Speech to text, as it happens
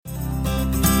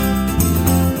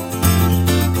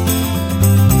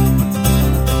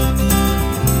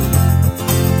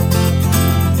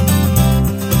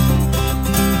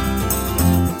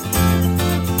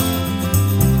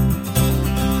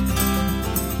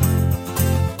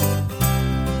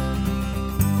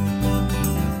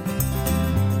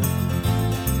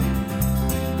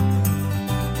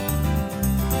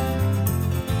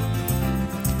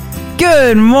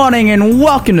Good morning and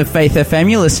welcome to Faith FM.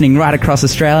 You're listening right across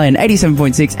Australia in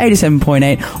 87.6,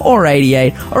 87.8 or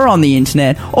 88 or on the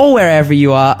internet or wherever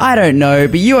you are. I don't know,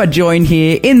 but you are joined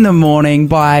here in the morning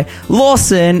by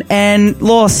Lawson and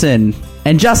Lawson.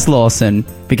 And just Lawson,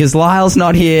 because Lyle's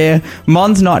not here,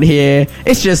 Mon's not here,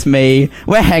 it's just me.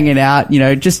 We're hanging out,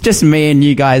 just me and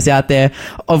you guys out there.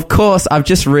 Of course, I've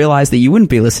just realized that you wouldn't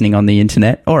be listening on the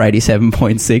internet or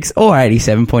 87.6 or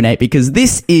 87.8 because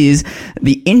this is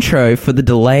the intro for the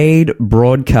delayed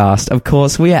broadcast. Of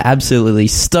course, we are absolutely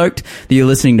stoked that you're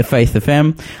listening to Faith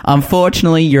FM.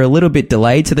 Unfortunately, you're a little bit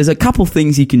delayed, so there's a couple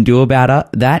things you can do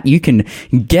about that. You can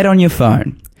get on your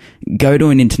phone. Go to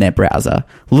an internet browser,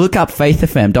 look up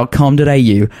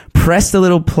faithfm.com.au, press the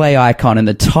little play icon in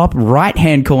the top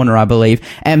right-hand corner, I believe,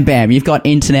 and bam, you've got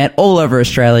internet all over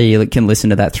Australia. You can listen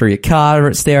to that through your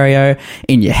car stereo,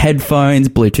 in your headphones,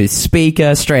 Bluetooth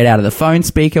speaker, straight out of the phone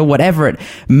speaker, whatever it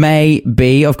may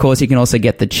be. Of course, you can also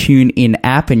get the TuneIn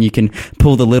app, and you can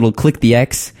pull the little click the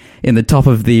X in the top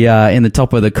of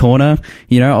the corner,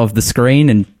 of the screen,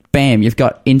 and bam, you've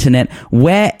got internet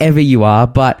wherever you are.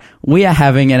 But we are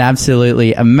having an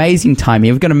absolutely amazing time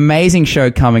here. We've got an amazing show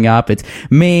coming up. It's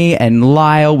me and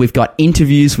Lyle. We've got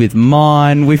interviews with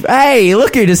Mon. Hey,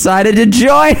 look who decided to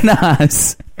join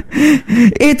us.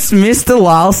 It's Mr.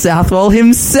 Lyle Southwell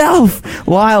himself.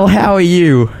 Lyle, how are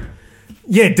you?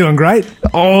 Yeah, doing great.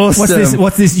 Awesome.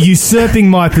 What's this usurping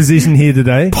my position here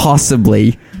today?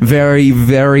 Possibly. Very,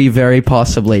 very, very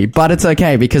possibly. But it's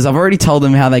okay because I've already told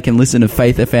them how they can listen to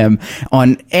Faith FM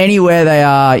on anywhere they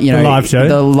are, the live show.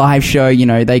 The live show,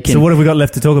 they can. So what have we got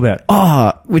left to talk about?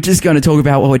 Oh, we're just going to talk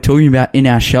about what we're talking about in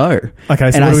our show.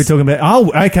 Okay, so what are we talking about?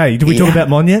 Oh, okay. Did we talk about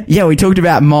Mon yet? Yeah, we talked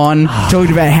about Mon,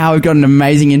 talked about how we got an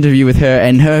amazing interview with her,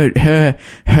 and her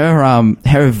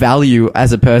value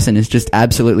as a person is just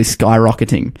absolutely skyrocketing.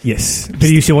 Yes.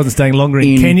 Pity she wasn't staying longer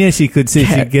in Kenya. She could see if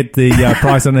she could get the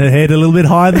price on her head a little bit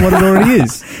higher than what it already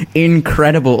is.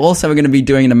 Incredible. Also, we're going to be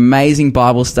doing an amazing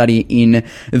Bible study in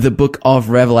the book of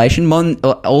Revelation. Mon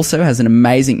also has an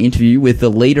amazing interview with the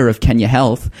leader of Kenya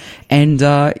Health. And,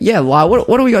 Lyle,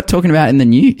 what are we got talking about in the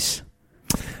news?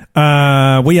 We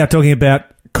are talking about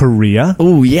Korea.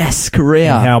 Oh, yes,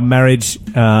 Korea. And how marriage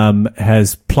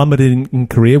has plummeted in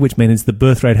Korea, which means the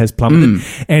birth rate has plummeted.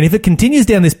 And if it continues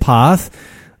down this path,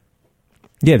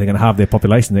 they're going to halve their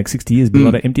population in the next 60 years. Be a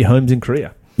lot of empty homes in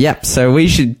Korea. Yep, so we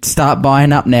should start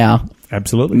buying up now.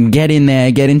 Absolutely. Get in there,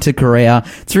 get into Korea.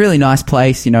 It's a really nice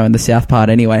place, in the south part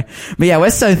anyway. But yeah, we're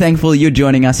so thankful you're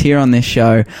joining us here on this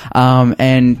show.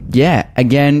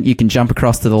 Again, you can jump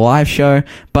across to the live show,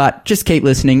 but just keep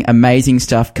listening. Amazing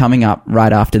stuff coming up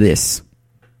right after this.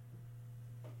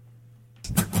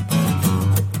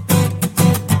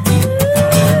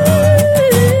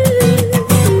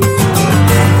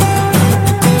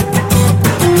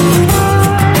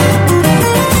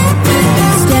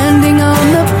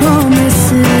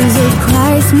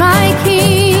 My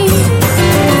King,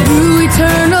 through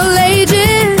eternal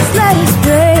ages, let His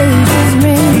praises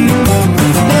ring.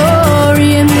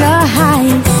 Glory in the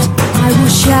highest, I will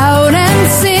shout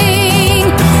and sing.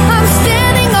 I'm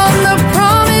standing on the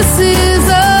promises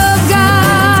of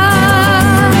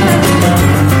God.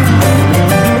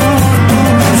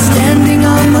 Standing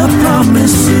on the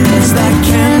promises that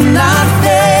cannot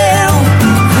fail.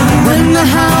 When the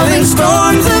howling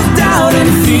storms of doubt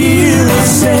and fear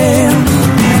assail,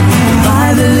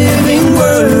 the living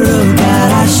word of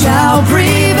God I shall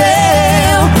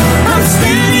prevail. I'm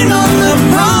standing on the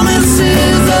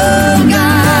promises of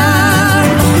God.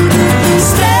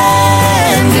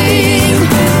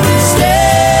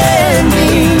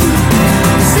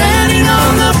 Standing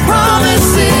on the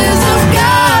promises of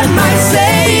God, my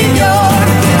Savior.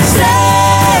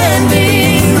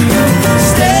 Standing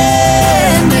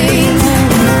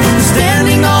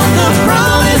on the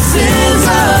promises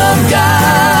of God.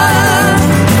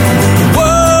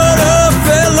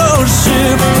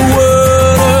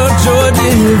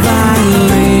 Divine,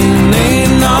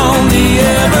 leaning on the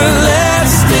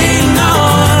everlasting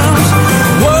arms.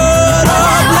 What a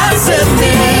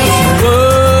blessedness,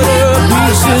 what a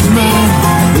peace is mine,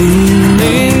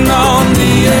 leaning on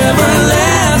the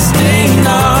everlasting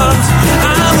arms.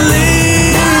 I'm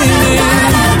leaning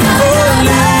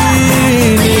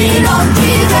on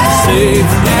Jesus, safe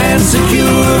and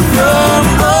secure from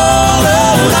all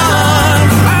alarm.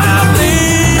 I'm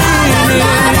leaning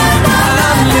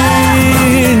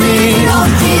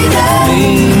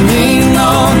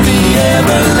on the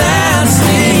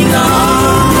everlasting arms.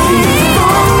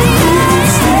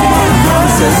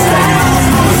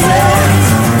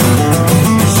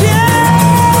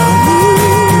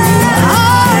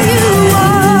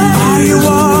 Are you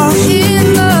washed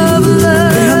in the blood?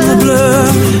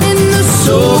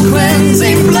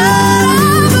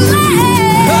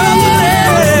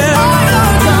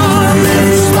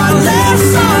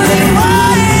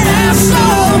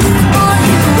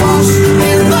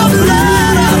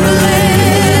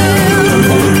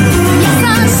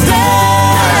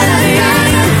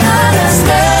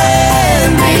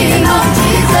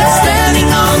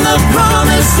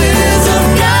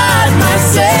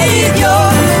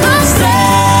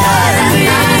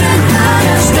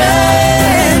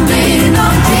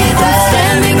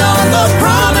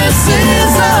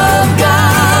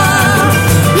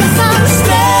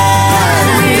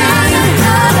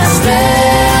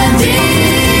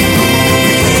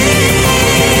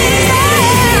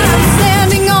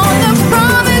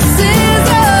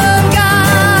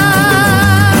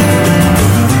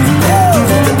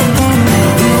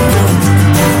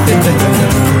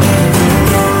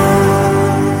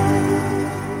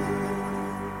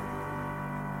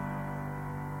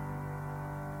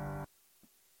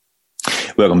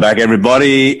 Welcome back,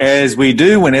 everybody. As we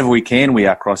do whenever we can, we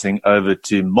are crossing over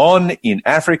to Mon in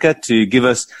Africa to give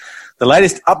us the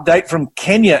latest update from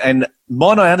Kenya. And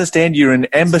Mon, I understand you're in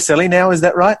Amboseli now, is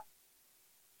that right?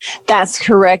 That's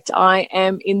correct. I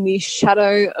am in the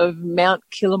shadow of Mount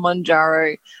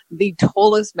Kilimanjaro, the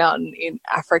tallest mountain in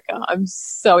Africa. I'm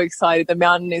so excited. The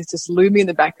mountain is just looming in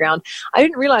the background. I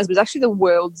didn't realize it was actually the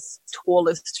world's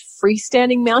tallest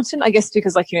freestanding mountain. I guess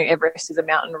because, Everest is a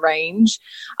mountain range.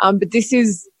 But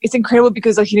it's incredible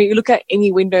because, you look at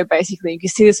any window, basically, you can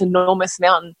see this enormous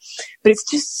mountain. But it's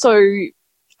just so...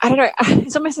 I don't know,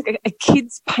 it's almost like a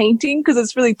kid's painting because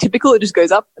it's really typical. It just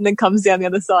goes up and then comes down the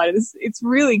other side. It's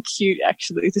really cute,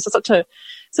 actually. It's just such a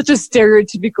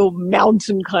stereotypical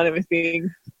mountain kind of a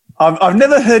thing. I've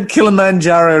never heard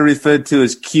Kilimanjaro referred to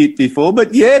as cute before,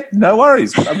 but yeah, no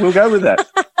worries. We'll go with that.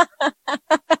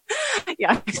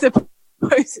 Yeah, I suppose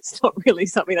it's not really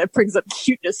something that brings up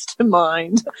cuteness to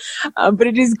mind, but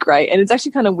it is great. And it's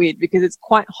actually kind of weird because it's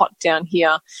quite hot down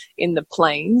here in the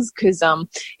plains because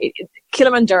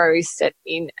Kilimanjaro is set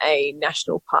in a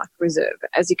national park reserve,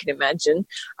 as you can imagine,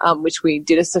 which we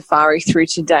did a safari through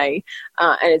today.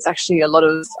 And it's actually a lot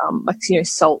of,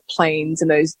 salt plains and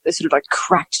those sort of like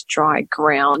cracked, dry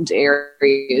ground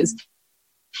areas.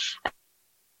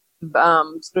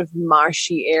 Sort of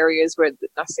marshy areas where it's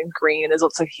nice and green, and there's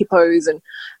lots of hippos. And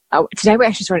today we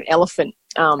actually saw an elephant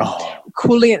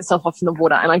cooling itself off in the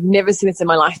water, and I've never seen this in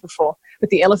my life before. But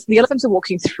the elephants are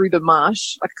walking through the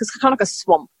marsh, it's kind of like a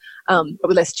swamp, but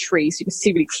with less trees, so you can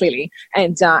see really clearly.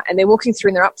 And they're walking through,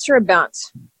 and they're up to about.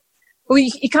 Well,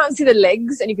 you can't see the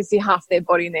legs, and you can see half their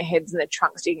body and their heads and their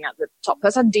trunks sticking out the top.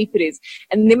 That's how deep it is.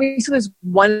 And then we saw this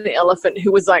one elephant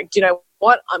who was like, you know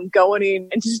what, I'm going in,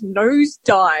 and just nose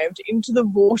dived into the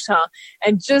water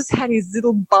and just had his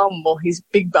little bum or his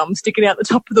big bum sticking out the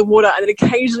top of the water. And then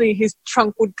occasionally his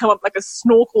trunk would come up like a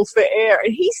snorkel for air.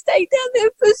 And he stayed down there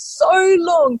for so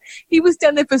long. He was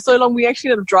down there for so long, we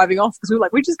actually ended up driving off because we were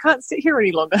like, we just can't sit here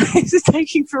any longer. This is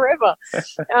taking forever. So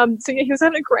yeah, he was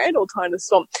having a grand old time in the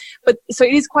swamp. But so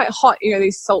it is quite hot,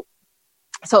 these salt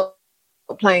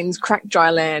plains, cracked dry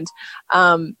land,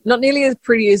 not nearly as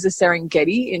pretty as the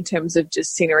Serengeti in terms of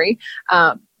just scenery,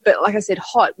 but like I said,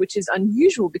 hot, which is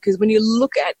unusual because when you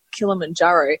look at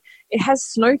Kilimanjaro, it has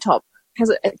snow top, has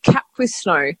a cap with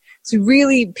snow. It's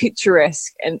really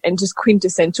picturesque and just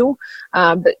quintessential,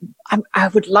 but I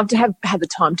would love to have had the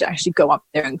time to actually go up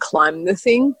there and climb the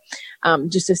thing,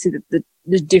 just to see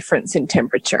the difference in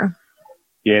temperature.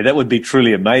 Yeah, that would be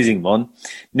truly amazing, Mon.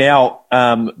 Now,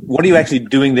 what are you actually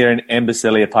doing there in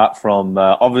Amboseli apart from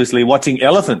obviously watching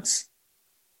elephants?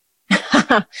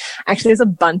 Actually, there's a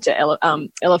bunch of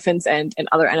elephants and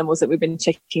other animals that we've been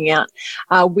checking out.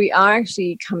 We are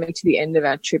actually coming to the end of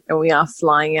our trip and we are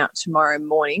flying out tomorrow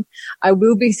morning. I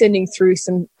will be sending through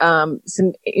some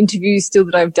interviews still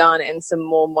that I've done and some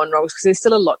more monologues because there's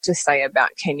still a lot to say about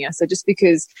Kenya. So just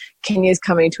because Kenya is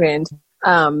coming to an end,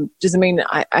 doesn't mean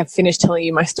I've finished telling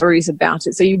you my stories about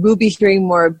it. So you will be hearing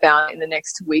more about it in the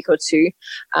next week or two.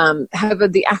 However,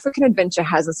 the African adventure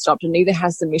hasn't stopped and neither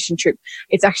has the mission trip.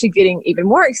 It's actually getting even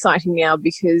more exciting now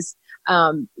because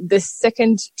the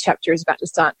second chapter is about to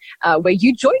start where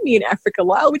you join me in Africa,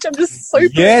 Lyle, which I'm just so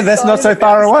Yeah, that's not so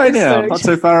far away now. Not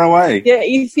so far away. Yeah,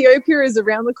 Ethiopia is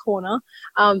around the corner.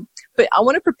 But I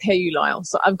want to prepare you, Lyle.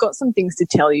 So I've got some things to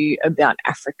tell you about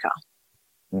Africa.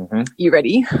 Mm-hmm. You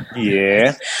ready?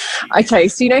 Yeah. Okay,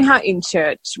 so you know how in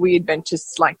church we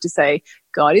Adventists like to say,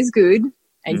 God is good,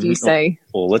 and you say...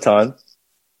 All the time.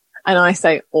 And I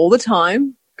say all the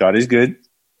time. God is good.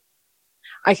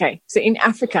 Okay, so in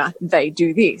Africa, they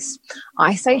do this.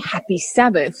 I say happy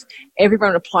Sabbath.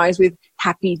 Everyone replies with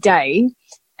happy day,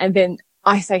 and then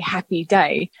I say happy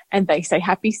day, and they say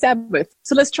happy Sabbath.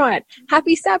 So let's try it.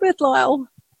 Happy Sabbath, Lyle.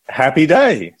 Happy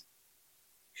day.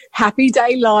 Happy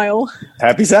day, Lyle.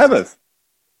 Happy Sabbath.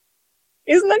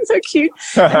 Isn't that so cute?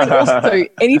 And then also,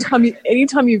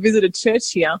 anytime you visit a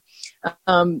church here,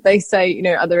 they say,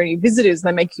 are there any visitors?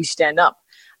 They make you stand up.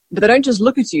 But they don't just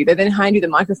look at you. They then hand you the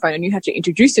microphone and you have to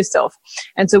introduce yourself.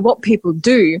 And so what people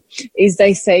do is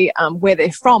they say where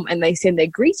they're from and they send their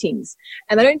greetings.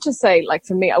 And they don't just say, like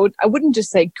for me, I wouldn't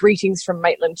just say greetings from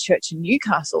Maitland Church in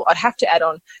Newcastle. I'd have to add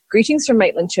on greetings from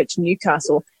Maitland Church in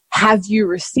Newcastle. Have you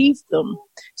received them?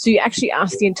 So you actually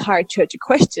ask the entire church a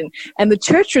question and the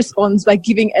church responds by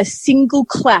giving a single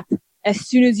clap as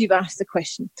soon as you've asked the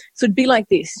question. So it'd be like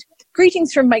this.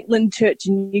 Greetings from Maitland Church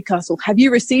in Newcastle. Have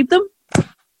you received them?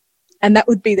 And that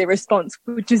would be their response,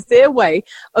 which is their way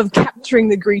of capturing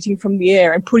the greeting from the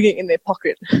air and putting it in their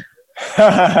pocket.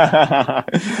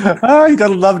 Oh, you got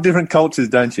to love different cultures,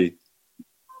 don't you?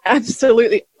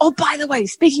 Absolutely. Oh, by the way,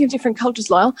 speaking of different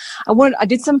cultures, Lyle, I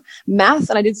did some math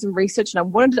and I did some research, and I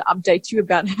wanted to update you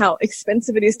about how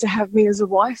expensive it is to have me as a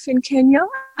wife in Kenya.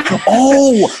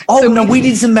 We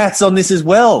did some maths on this as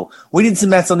well. We did some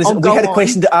maths on this. We had a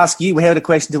question to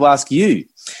ask you.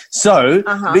 So,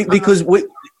 because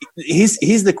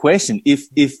here's the question: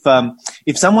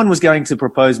 if someone was going to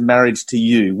propose marriage to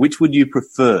you, which would you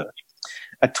prefer?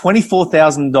 A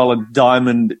 $24,000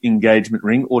 diamond engagement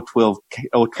ring or 12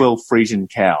 Frisian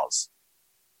cows?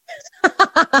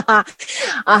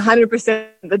 100%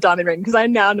 the diamond ring, because I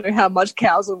now know how much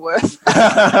cows are worth.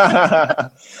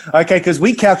 Okay, because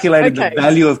we calculated the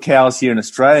value of cows here in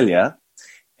Australia,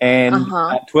 and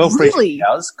 12 Frisian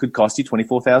cows could cost you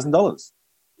 $24,000.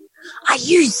 Are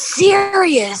you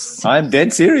serious? I'm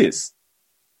dead serious.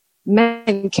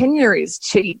 Man, Kenya is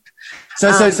cheap. So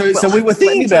we were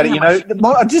thinking about it,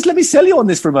 just let me sell you on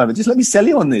this for a moment.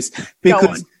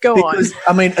 Because,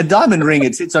 I mean, a diamond ring,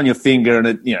 it sits on your finger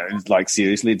and it's like,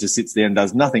 seriously, it just sits there and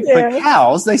does nothing. Yeah. But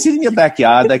cows, they sit in your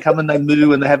backyard, they come and they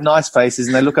moo and they have nice faces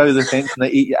and they look over the fence and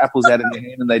they eat your apples out of your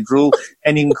hand and they drool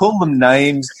and you can call them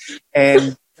names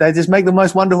and they just make the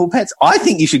most wonderful pets. I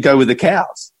think you should go with the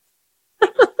cows.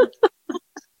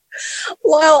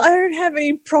 Well, I don't have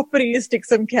any property to stick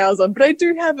some cows on, but I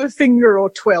do have a finger or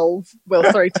 12. Well,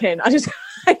 sorry, 10. I just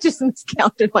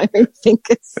miscounted my own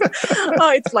fingers.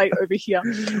 Oh, it's late over here.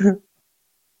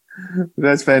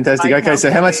 That's fantastic. Okay,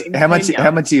 so how much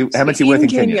you worth in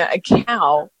Kenya? A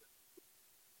cow.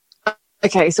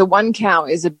 Okay, so one cow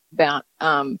is about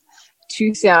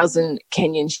 2,000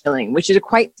 Kenyan shilling, which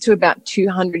equates to about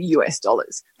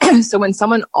 $200. So when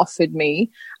someone offered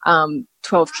me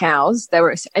 12 cows,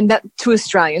 and that to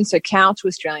Australian, so cow to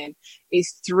Australian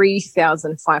is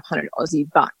 3,500 Aussie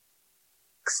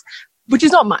bucks, which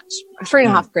is not much,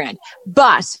 $3,500.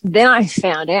 But then I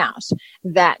found out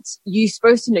that you're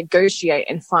supposed to negotiate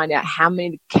and find out how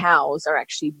many cows are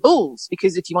actually bulls,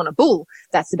 because if you want a bull,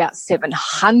 that's about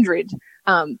 $700.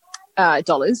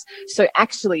 So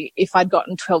actually, if I'd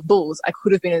gotten 12 bulls, I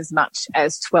could have been as much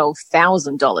as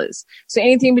 $12,000. So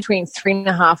anything between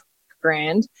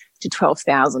 $3,500 to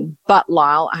 $12,000. But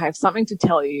Lyle, I have something to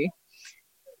tell you.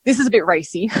 This is a bit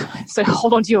racy, so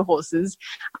hold on to your horses.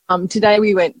 Today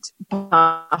we went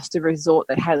past a resort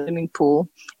that had a swimming pool,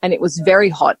 and it was very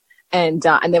hot, and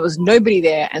there was nobody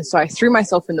there, and so I threw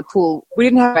myself in the pool. We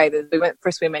didn't have bathers. We went for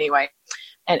a swim anyway,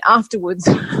 and afterwards.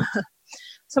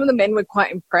 Some of the men were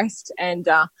quite impressed, and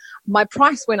my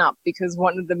price went up because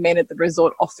one of the men at the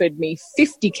resort offered me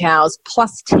 50 cows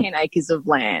plus 10 acres of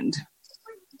land.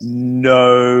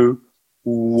 No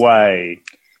way.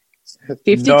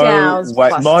 50 cows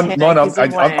plus 10 acres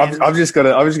of land. I'm just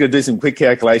gonna do some quick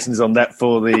calculations on that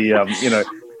for the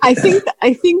I think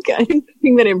the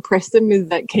thing that impressed them is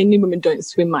that Kenyan women don't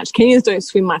swim much. Kenyans don't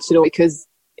swim much at all because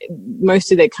most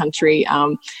of their country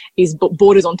is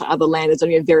borders onto other land. There's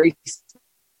only a very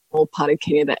small part of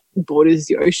Kenya that borders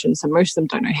the ocean, so most of them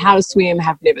don't know how to swim,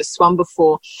 have never swum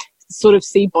before, sort of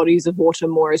see bodies of water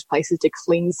more as places to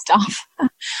clean stuff.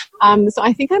 So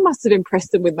I think I must have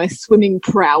impressed them with my swimming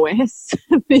prowess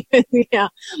because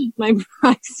my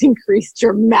price increased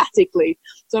dramatically.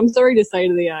 So I'm sorry to say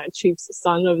to the chief's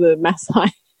son of the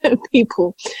Maasai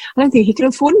people, I don't think he can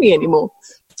afford me anymore.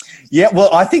 Yeah, well,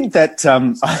 I think that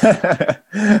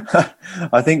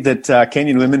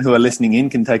Kenyan women who are listening in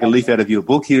can take a leaf out of your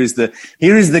book. Here is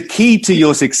the key to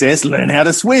your success: learn how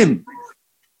to swim.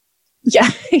 Yeah.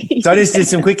 So I just did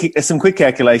some quick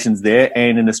calculations there,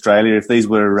 and in Australia, if these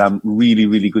were really,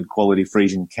 really good quality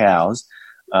Frisian cows,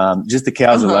 just the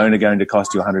cows alone are going to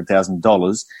cost you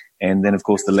 $100,000, and then of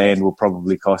course the land will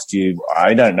probably cost you,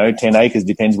 I don't know, 10 acres,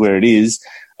 depends where it is.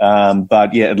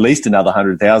 But yeah, at least another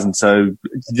 100,000. So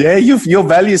yeah, your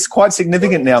value is quite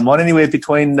significant now, Mon, anywhere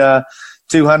between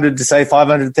 $200,000 to say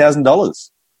 $500,000.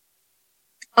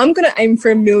 I'm going to aim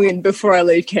for $1 million before I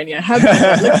leave Kenya. How about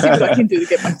that? Let's see what I can do to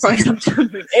get my price up to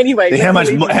 $1 million. Anyway,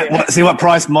 see what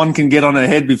price Mon can get on her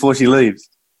head before she leaves.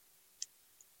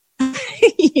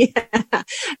 Yeah,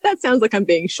 that sounds like I'm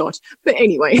being shot. But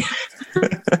anyway.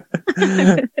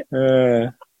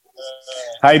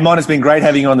 Hey, Mon, it's been great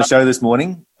having you on the show this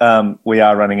morning. We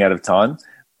are running out of time,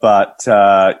 but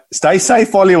stay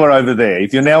safe while you are over there.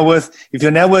 If you're now worth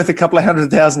a couple of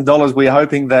 $100,000, we're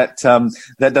hoping that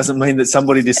that doesn't mean that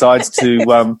somebody decides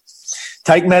to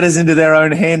take matters into their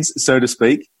own hands, so to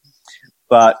speak.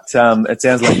 But it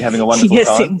sounds like you're having a wonderful time.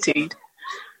 Yes, indeed.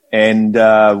 And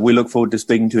we look forward to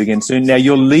speaking to you again soon. Now,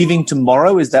 you're leaving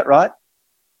tomorrow, is that right?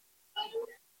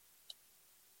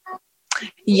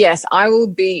 Yes, I will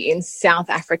be in South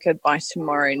Africa by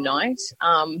tomorrow night.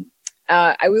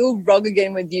 I will rog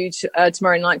again with you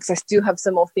tomorrow night because I still have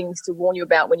some more things to warn you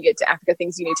about when you get to Africa,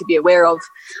 things you need to be aware of,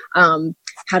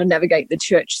 how to navigate the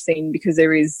church scene, because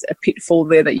there is a pitfall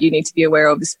there that you need to be aware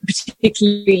of,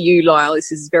 particularly you, Lyle.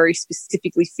 This is very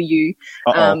specifically for you.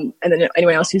 And then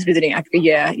anyone else who's visiting Africa,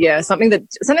 something that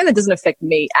doesn't affect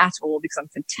me at all because I'm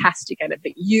fantastic at it.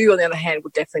 But you, on the other hand,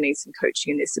 will definitely need some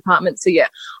coaching in this department. So,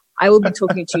 I will be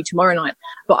talking to you tomorrow night,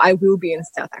 but I will be in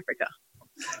South Africa.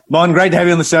 Mon, great to have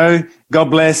you on the show.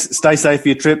 God bless. Stay safe for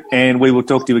your trip, and we will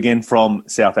talk to you again from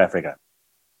South Africa.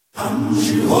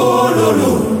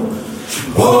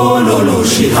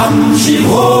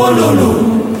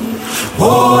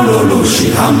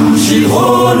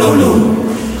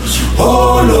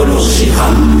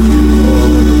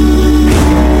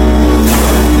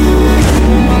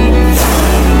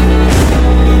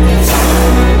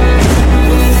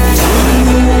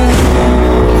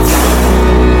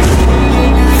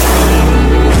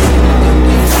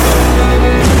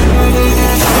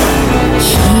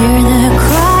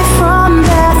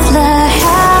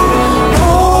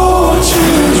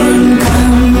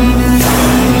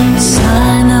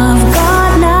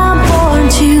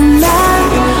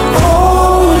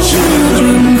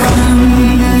 Children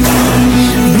come.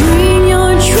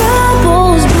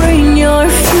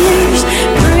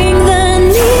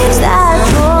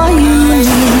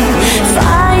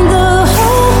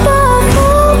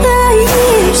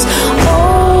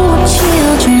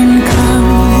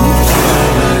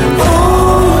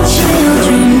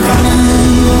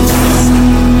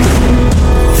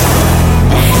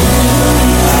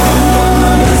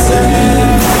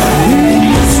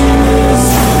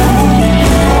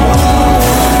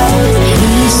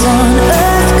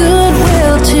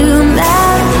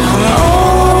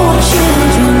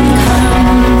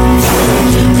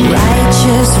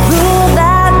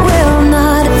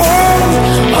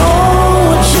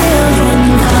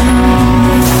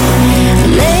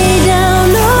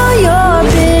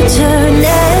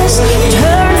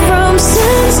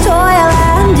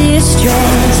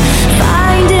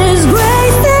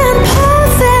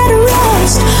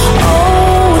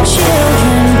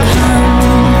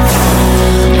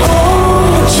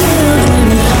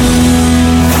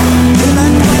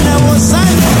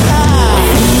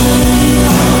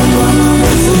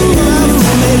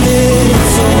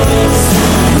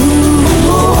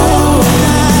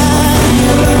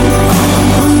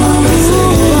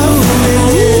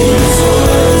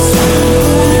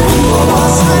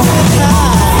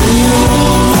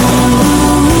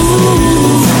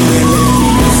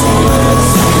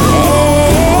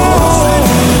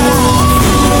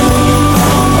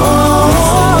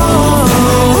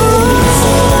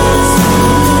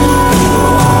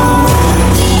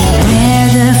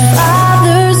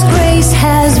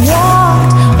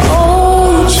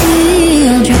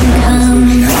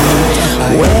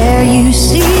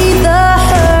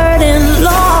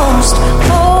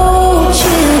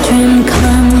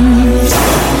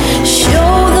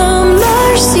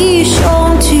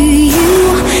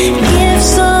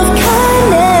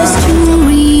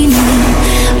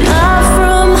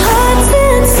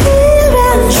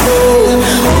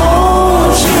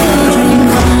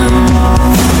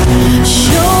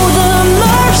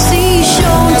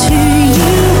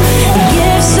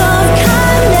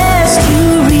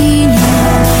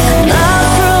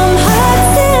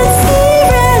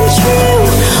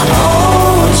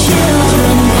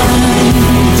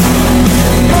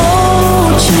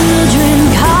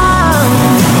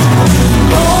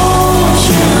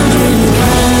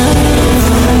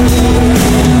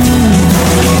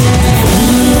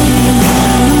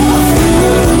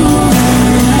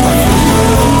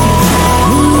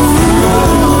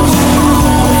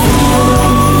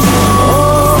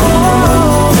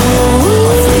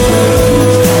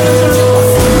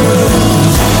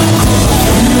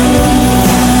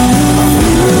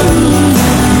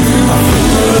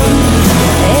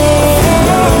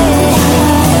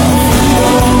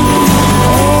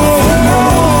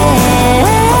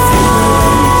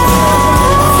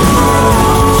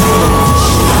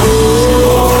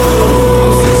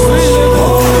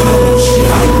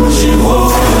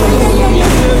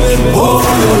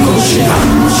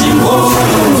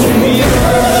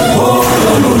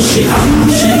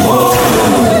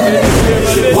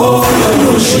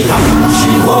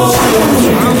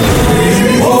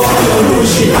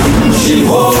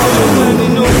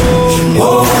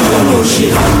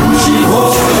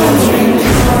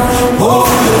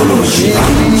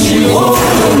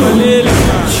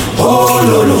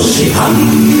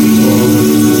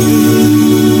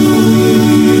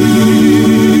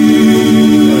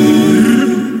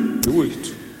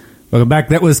 Welcome back.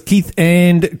 That was Keith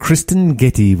and Kristen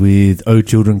Getty with Oh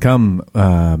Children Come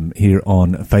here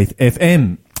on Faith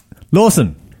FM.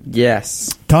 Lawson,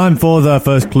 Yes. time for the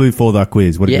first clue for the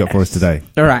quiz. What have you got for us today?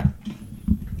 All right.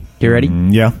 You ready?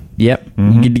 Yeah. Yep.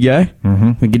 You good to go?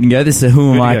 Mm-hmm. We're good to go. This is a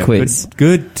Who Am Good to I go. quiz.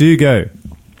 Good to go.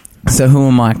 So Who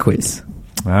Am I quiz.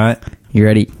 All right. You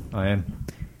ready? I am.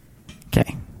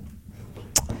 Okay.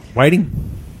 Waiting.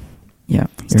 Yeah.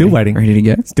 Still waiting. Ready to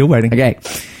go? Still waiting. Okay.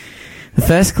 The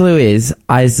first clue is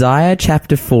Isaiah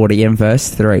chapter 40 and verse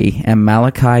 3 and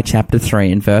Malachi chapter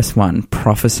 3 and verse 1.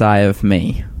 Prophesy of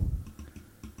me.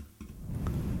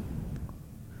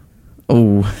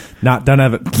 Oh, Nah, don't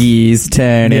have it. gears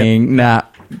turning. Nah,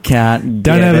 can't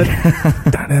Don't get have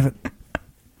it. Don't have it.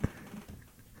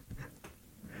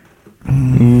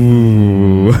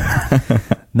 Ooh.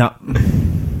 No.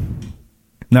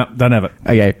 No, don't have it.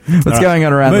 Okay, what's All right. going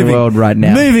on around Moving. the world right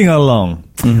now? Moving along.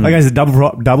 Okay, so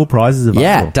double prizes are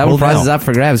Yeah, available. double Well, prizes now, up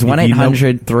for grabs. if you know-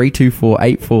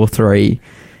 1-800-324-843.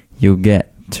 You'll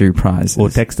get 2 prizes. Or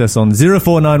text us on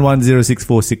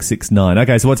 0491064669.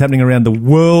 Okay, so what's happening around the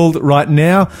world right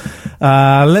now?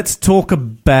 Let's talk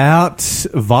about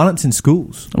violence in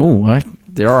schools. Oh,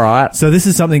 they're all right. So this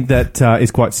is something that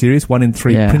is quite serious. 1 in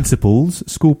 3 Yeah.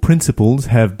 school principals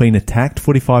have been attacked.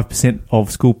 45% of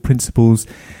school principals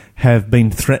have been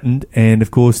threatened. And,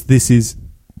 of course, this is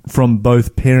from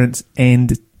both parents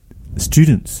and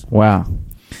students. Wow.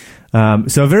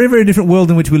 So a very, very different world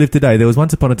in which we live today. There was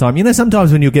once upon a time,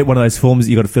 sometimes when you get one of those forms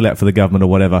that you got to fill out for the government or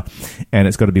whatever, and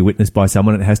it's got to be witnessed by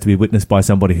someone, it has to be witnessed by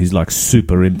somebody who's like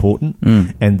super important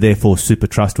and therefore super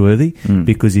trustworthy.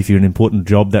 Because if you're an important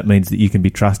job, that means that you can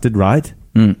be trusted, right?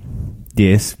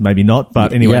 Yes, maybe not,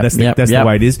 but anyway, Yep, that's yep. the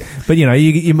way it is. But you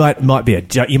might be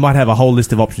you might have a whole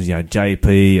list of options.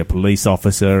 JP, a police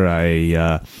officer,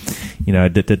 a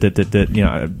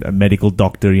medical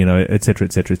doctor, et cetera,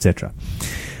 et cetera, et cetera.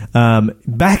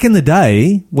 Back in the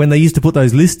day, when they used to put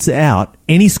those lists out,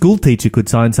 any school teacher could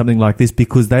sign something like this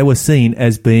because they were seen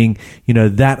as being,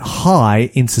 that high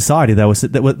in society. That was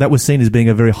seen as being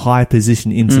a very high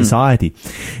position in society.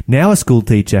 Now a school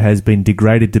teacher has been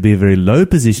degraded to be a very low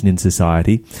position in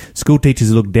society. School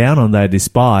teachers are looked down on, they're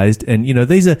despised, and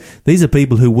these are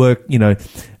people who work,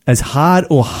 as hard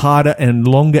or harder and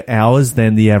longer hours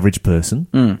than the average person.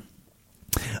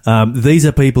 These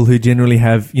are people who generally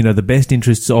have, the best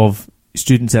interests of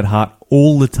students at heart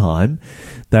all the time.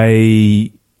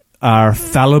 They are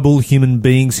fallible human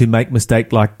beings who make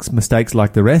mistakes like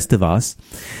the rest of us.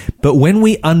 But when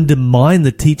we undermine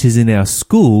the teachers in our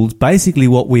schools, basically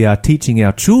what we are teaching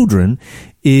our children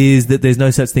is that there's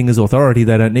no such thing as authority.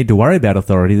 They don't need to worry about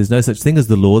authority. There's no such thing as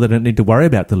the law. They don't need to worry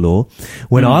about the law.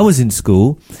 When I was in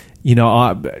school,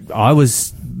 I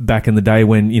was back in the day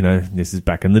when, this is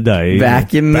back in the day.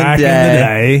 Back in the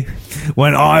day.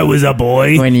 When I was a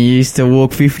boy. When you used to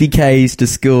walk 50 k's to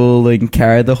school and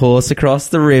carry the horse across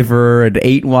the river and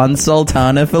eat 1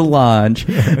 sultana for lunch.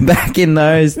 Back in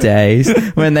those days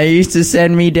when they used to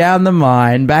send me down the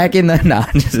mine. Back in the... No,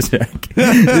 I'm just joking.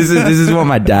 This is what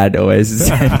my dad always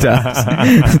said to us.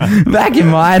 Back in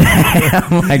my day,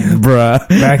 I'm like, bruh.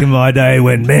 Back in my day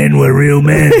when men were real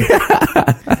men.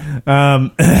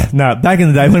 No, back in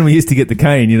the day when we used to get the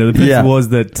cane, the principle was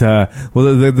that,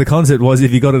 the concept was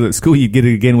if you got it at school, you'd get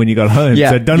it again when you got home.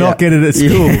 Yeah, So do not get it at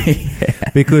school.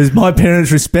 Because my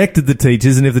parents respected the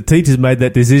teachers, and if the teachers made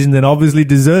that decision, then obviously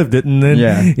deserved it. And then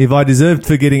if I deserved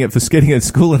for getting it at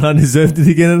school, and I deserved it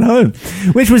again at home.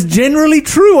 Which was generally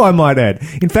true, I might add.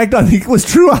 In fact, I think it was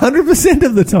true 100%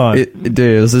 of the time. Dude,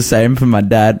 it was the same for my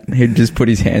dad. He'd just put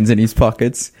his hands in his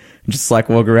pockets. Just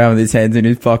walk around with his hands in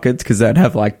his pockets because they'd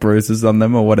have bruises on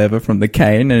them or whatever from the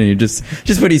cane, and he'd just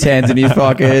put his hands in his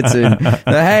pockets and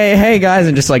hey guys,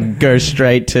 and just go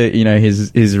straight to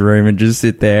his room and just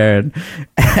sit there. And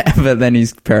but then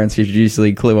his parents would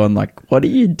usually clue on what are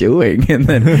you doing? And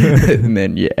then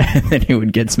then he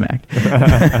would get smacked. When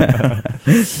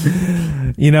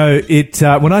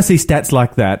I see stats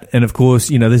like that, and of course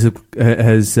this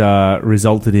has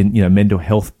resulted in mental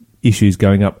health issues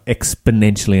going up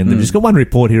exponentially. And they've just got one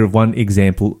report here of one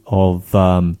example of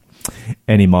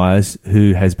Annie Myers,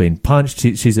 who has been punched.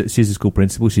 She's a school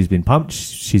principal. She's been punched.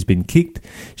 She's been kicked.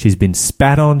 She's been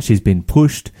spat on. She's been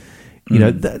pushed.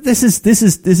 This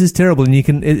is terrible. And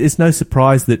it's no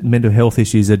surprise that mental health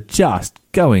issues are just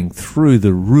going through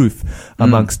the roof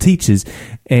amongst teachers,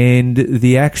 and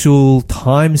the actual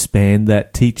time span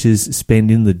that teachers spend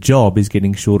in the job is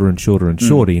getting shorter and shorter and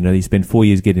shorter. You spend 4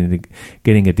 years getting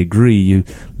a degree, you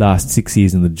last 6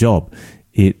 years in the job.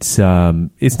 It's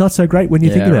not so great when you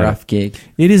think about it. Rough gig.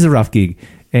 It is a rough gig,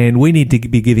 and we need to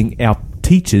be giving our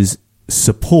teachers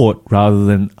support rather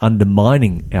than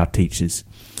undermining our teachers.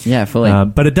 Yeah, fully.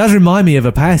 But it does remind me of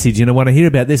a passage. When I hear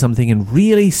about this, I'm thinking,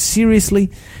 really,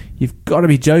 seriously, you've got to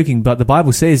be joking. But the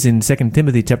Bible says in 2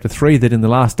 Timothy chapter 3 that in the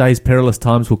last days perilous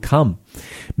times will come.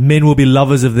 Men will be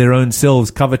lovers of their own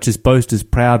selves, covetous, boasters,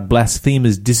 proud,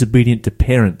 blasphemers, disobedient to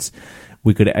parents.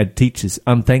 We could add teachers,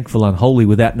 unthankful, unholy,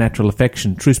 without natural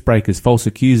affection, truce breakers, false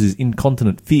accusers,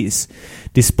 incontinent, fierce,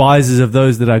 despisers of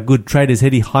those that are good, traitors,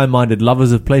 heady, high-minded,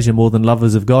 lovers of pleasure more than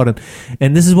lovers of God.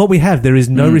 And this is what we have. There is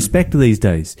no respect these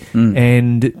days.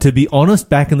 And to be honest,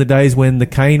 back in the days when the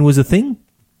cane was a thing,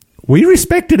 we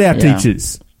respected our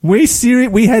teachers. We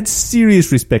had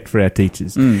serious respect for our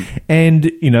teachers. And,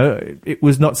 it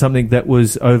was not something that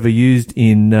was overused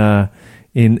in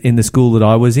the school that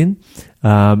I was in.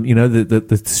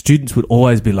 The students would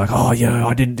always be like, oh,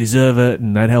 I didn't deserve it.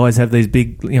 And they'd always have these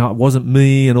big, it wasn't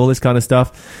me and all this kind of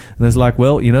stuff. And it's like,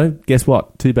 well, guess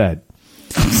what? Too bad.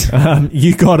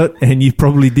 You got it and you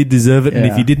probably did deserve it. And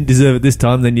if you didn't deserve it this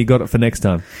time, then you got it for next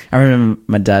time. I remember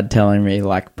my dad telling me,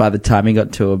 by the time he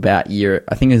got to about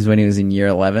I think it was when he was in year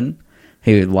 11,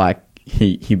 he would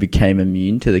he became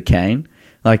immune to the cane.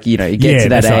 You get to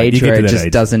that age where it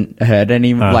just doesn't hurt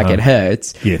anymore. It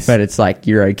hurts, yes, but it's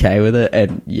you're okay with it.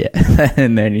 And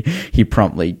and then he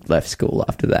promptly left school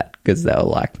after that because they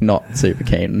were not super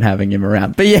keen on having him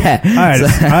around. But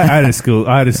I had a school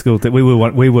we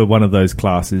were one of those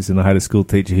classes, and I had a school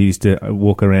teacher who used to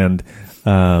walk around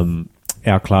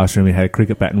our classroom. He had a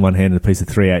cricket bat in one hand and a piece of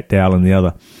 3/8 dowel in the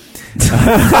other.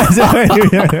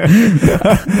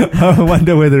 I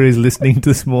wonder whether he's listening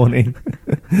this morning.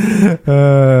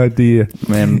 Oh dear,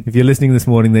 man! If you're listening this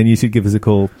morning, then you should give us a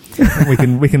call. We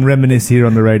can reminisce here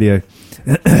on the radio,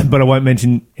 but I won't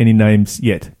mention any names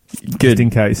yet. Good, just in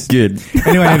case. Good.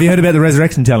 Anyway, have you heard about the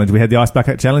Resurrection Challenge? We had the Ice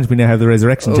Bucket Challenge. We now have the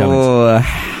Resurrection Challenge.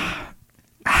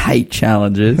 I hate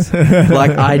challenges.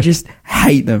 I just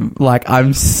hate them.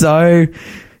 I'm so...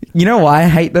 You know why I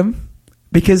hate them?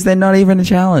 Because they're not even a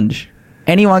challenge.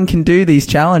 Anyone can do these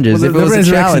challenges. If it was a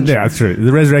challenge... Yeah, that's true.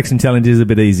 The Resurrection Challenge is a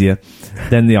bit easier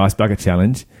than the Ice Bucket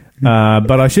Challenge.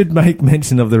 But I should make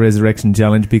mention of the Resurrection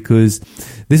Challenge because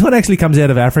this one actually comes out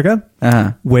of Africa,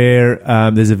 where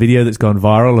there's a video that's gone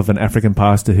viral of an African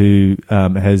pastor who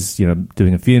has,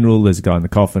 doing a funeral. There's a guy in the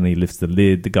coffin. He lifts the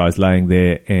lid. The guy's laying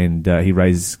there, and he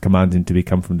commands him to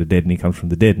become from the dead, and he comes from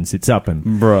the dead and sits up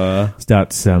and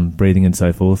starts breathing and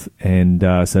so forth. And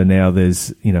so now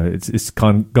there's, it's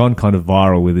gone kind of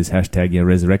viral with this hashtag,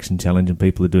 Resurrection Challenge, and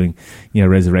people are doing,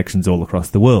 resurrections all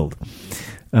across the world.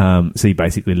 So you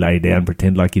basically lay down,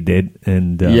 pretend like you're dead,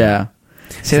 and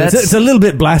See, so it's a little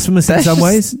bit blasphemous in some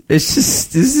ways. It's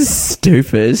just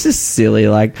stupid. It's just silly.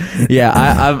 I'm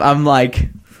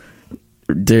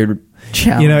dude,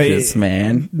 challenges,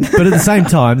 man. But at the same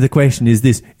time, the question is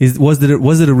this: was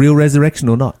it a real resurrection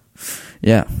or not?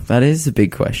 Yeah, that is a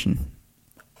big question.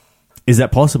 Is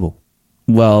that possible?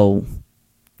 Well,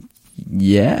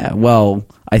 yeah. Well,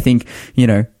 I think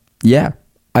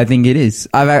I think it is.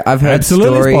 I've heard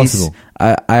absolutely stories. Possible.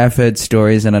 I have heard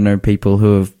stories, and I know people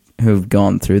who have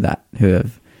gone through that.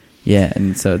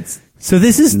 And so it's. So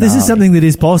this is something that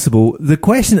is possible. The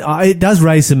question, it does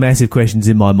raise some massive questions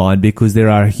in my mind because there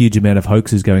are a huge amount of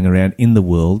hoaxes going around in the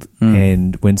world,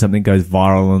 and when something goes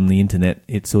viral on the internet,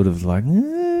 it's sort of like.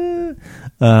 And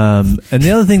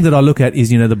the other thing that I look at is,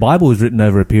 the Bible was written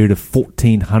over a period of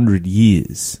 1,400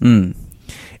 years.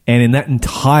 And in that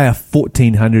entire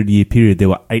 1,400-year period, there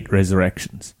were 8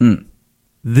 resurrections.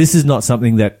 This is not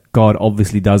something that God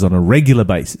obviously does on a regular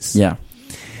basis. Yeah.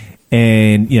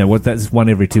 And, that's one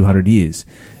every 200 years.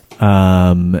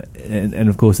 And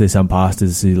of course, there's some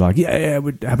pastors who are like,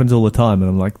 it happens all the time. And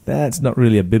I'm like, that's not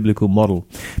really a biblical model.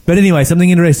 But anyway, something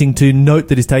interesting to note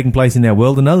that is taking place in our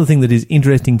world. Another thing that is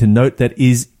interesting to note that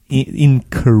is in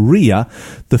Korea,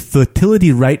 the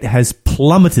fertility rate has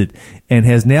plummeted and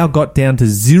has now got down to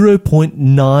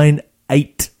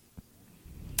 0.98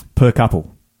 per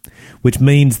couple, which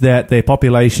means that their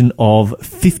population of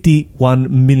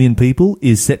 51 million people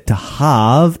is set to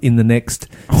halve in the next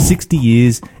 60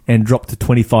 years and drop to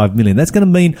 25 million. That's going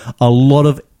to mean a lot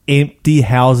of empty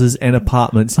houses and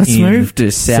apartments. Let's move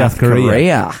to South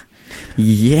Korea.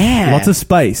 Yeah. Lots of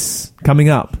space coming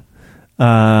up.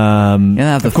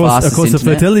 Of course, the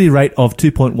fertility rate of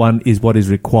 2.1 is what is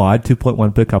required.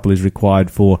 2.1 per couple is required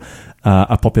for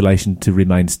a population to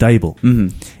remain stable.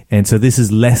 And so this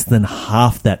is less than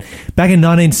half that. Back in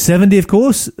 1970, of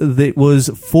course, it was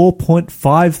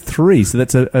 4.53. So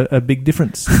that's a big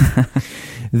difference.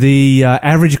 The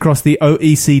average across the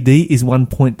OECD is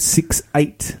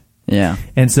 1.68. Yeah.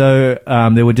 And so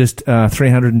there were just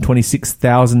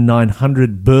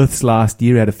 326,900 births last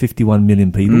year out of 51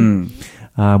 million people,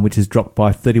 which has dropped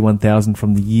by 31,000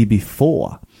 from the year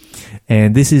before.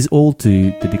 And this is all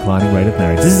to the declining rate of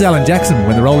marriage. This is Alan Jackson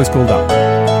when the roll is called up.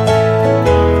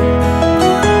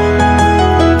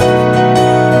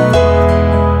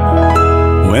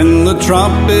 When the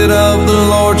trumpet of the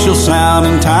Lord shall sound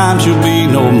and time shall be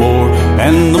no more,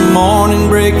 and the morning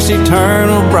breaks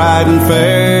eternal, bright and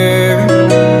fair,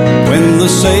 when the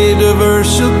saved of earth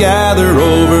shall gather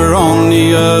over on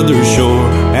the other shore,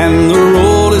 and the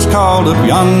roll is called up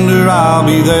yonder, I'll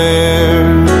be there.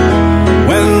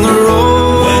 When the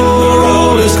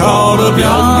roll is called up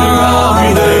yonder, I'll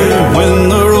be there. When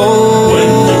the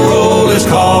roll is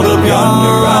called up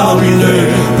yonder, I'll be there.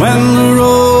 When the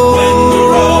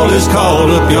roll is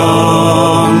called up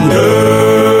yonder,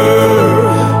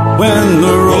 when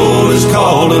the roll is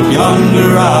called up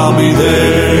yonder, I'll be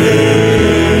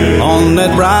there. On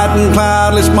that bright and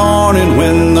cloudless morning,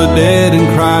 when the dead in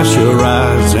Christ shall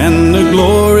rise, and the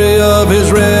glory of his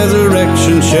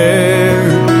resurrection share,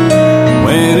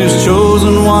 when his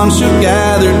chosen ones shall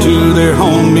gather to their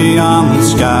home beyond the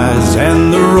skies,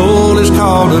 and the roll is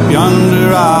called up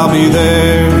yonder, I'll be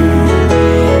there.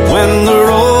 When the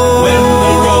roll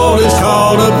is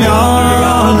called up yonder,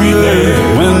 I'll be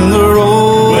there. When the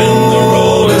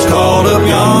roll is called up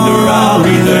yonder, I'll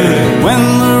be there.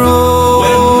 When the roll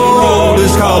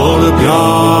is called up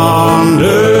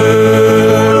yonder,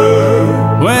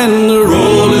 when the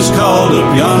roll is called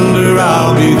up yonder,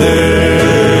 I'll be there.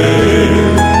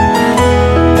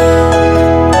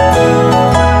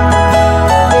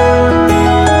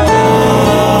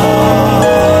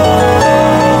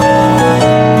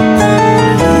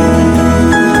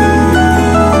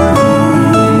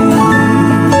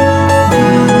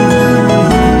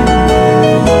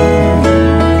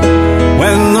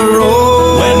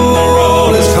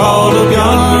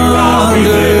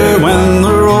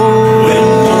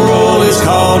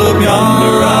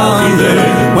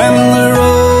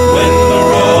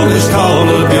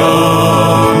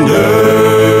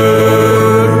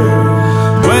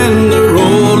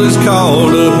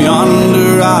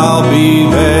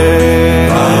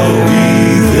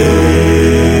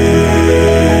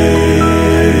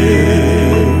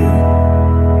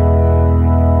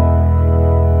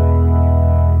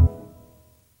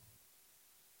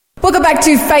 Welcome back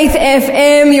to Faith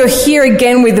FM. You're here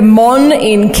again with Mon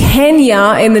in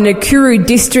Kenya in the Nakuru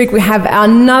district. We have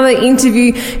another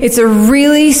interview. It's a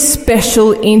really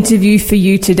special interview for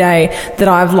you today that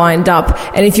I've lined up.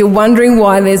 And if you're wondering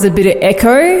why there's a bit of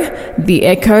echo, the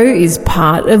echo is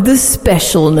part of the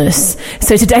specialness.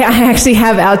 So today I actually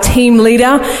have our team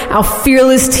leader, our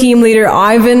fearless team leader,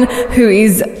 Ivan, who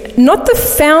is not the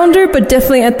founder, but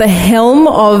definitely at the helm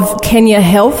of Kenya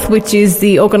Health, which is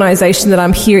the organisation that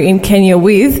I'm here in Kenya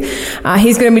with.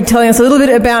 He's going to be telling us a little bit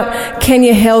about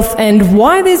Kenya Health and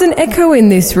why there's an echo in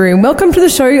this room. Welcome to the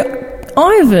show,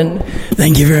 Ivan.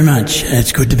 Thank you very much.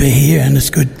 It's good to be here, and it's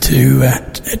good to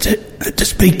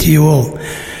speak to you all.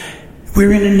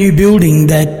 We're in a new building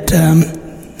that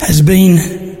has been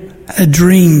a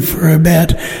dream for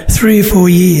about 3 or 4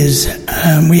 years.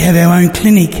 We have our own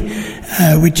clinic,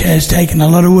 which has taken a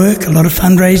lot of work, a lot of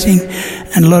fundraising,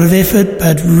 and a lot of effort,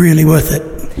 but really worth it.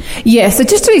 Yeah, so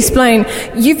just to explain,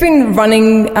 you've been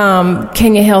running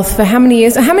Kenya Health for how many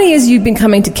years? How many years have you been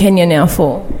coming to Kenya now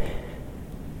for?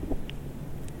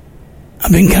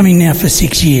 I've been coming now for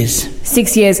 6 years.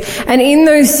 6 years. And in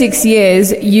those 6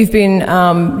 years, you've been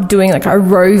doing like a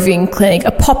roving clinic,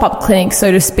 a pop-up clinic,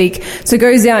 so to speak. So it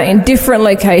goes out in different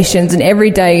locations, and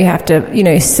every day you have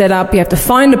to, set up. You have to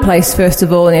find a place, first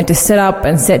of all, and you have to set up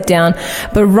and set down.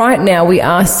 But right now we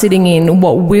are sitting in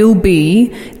what will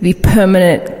be the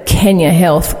permanent Kenya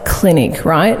Health clinic,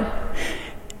 right?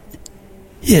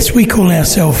 Yes, we call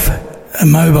ourselves a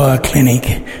mobile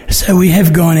clinic. So we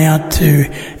have gone out to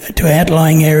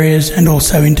outlying areas and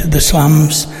also into the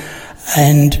slums,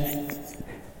 and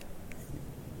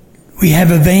we have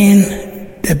a van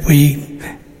that we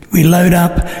load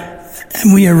up,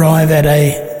 and we arrive at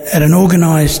an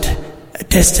organised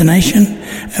destination,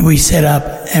 and we set up,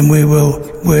 and we will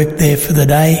work there for the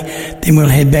day. Then we'll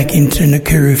head back into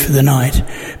Nakuru for the night.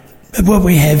 But what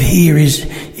we have here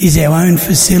is our own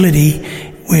facility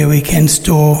where we can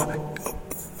store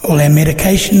all our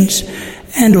medications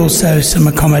and also some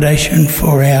accommodation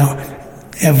for our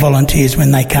volunteers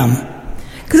when they come.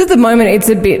 Because at the moment it's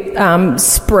a bit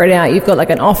spread out. You've got like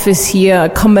an office here,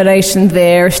 accommodation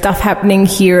there, stuff happening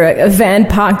here, a van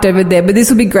parked over there. But this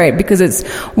will be great because it's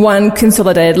one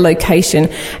consolidated location.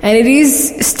 And it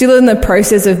is still in the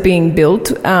process of being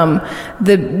built.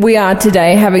 We are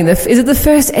today having is it the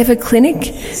first ever clinic?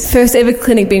 First ever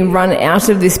clinic being run out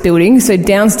of this building. So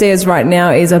downstairs right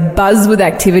now is a buzz with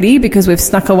activity because we've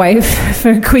snuck away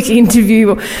for a quick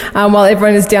interview while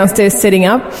everyone is downstairs setting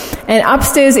up. And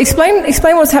upstairs, explain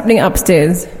what's happening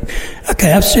upstairs.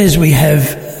 Okay, upstairs we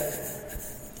have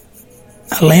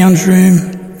a lounge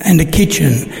room and a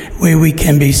kitchen where we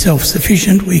can be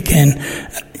self-sufficient. We can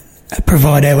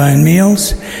provide our own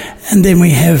meals. And then we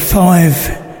have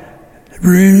 5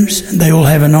 rooms, and they all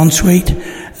have an ensuite.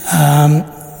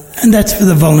 And that's for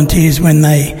the volunteers when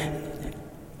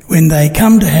they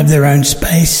come to have their own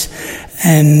space,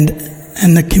 and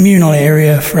the communal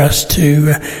area for us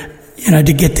to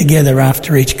to get together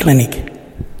after each clinic.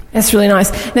 That's really nice.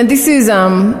 Now this is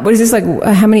what is this like?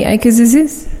 How many acres is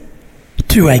this?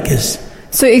 2 acres.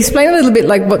 So explain a little bit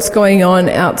like what's going on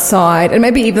outside and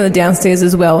maybe even the downstairs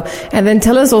as well, and then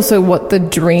tell us also what the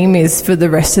dream is for the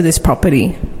rest of this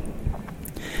property.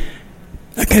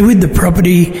 Okay, with the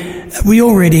property, we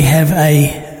already have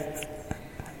a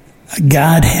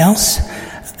guard house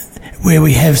where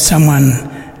we have someone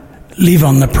live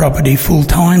on the property full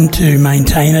time to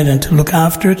maintain it and to look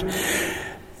after it.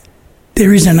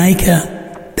 There is an acre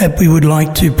that we would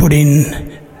like to put in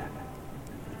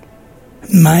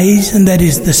maize, and that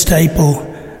is the staple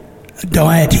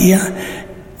diet here.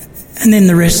 And then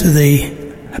the rest of the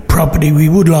property we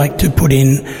would like to put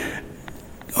in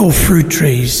all fruit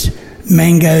trees.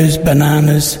 Mangoes,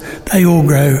 bananas, they all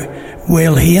grow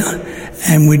well here,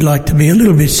 and we'd like to be a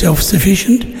little bit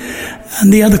self-sufficient.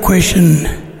 And the other question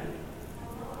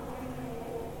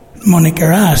Monica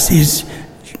asked is,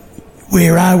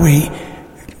 where are we?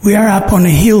 We are up on a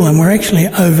hill, and we're actually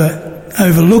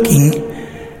overlooking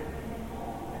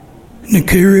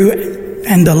Nakuru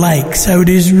and the lake, so it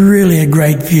is really a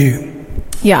great view.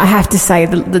 Yeah, I have to say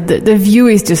the view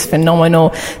is just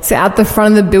phenomenal. So out the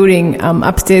front of the building,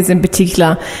 upstairs in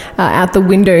particular, out the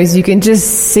windows, you can just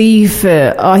see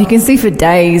for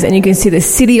days, and you can see the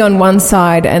city on one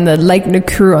side and the Lake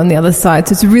Nakuru on the other side.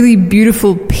 So it's a really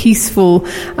beautiful, peaceful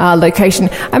location.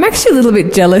 I'm actually a little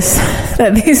bit jealous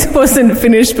that this wasn't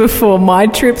finished before my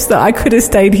trips, that I could have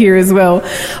stayed here as well.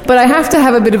 But I have to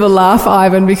have a bit of a laugh,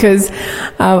 Ivan, because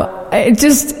it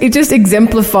just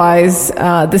exemplifies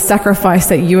the sacrifice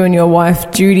that you and your wife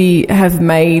Judy have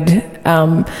made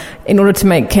in order to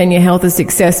make Kenya Health a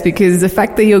success, because the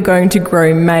fact that you're going to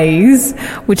grow maize,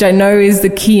 which I know is the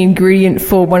key ingredient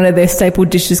for one of their staple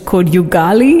dishes called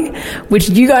ugali, which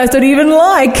you guys don't even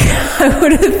like. I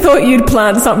would have thought you'd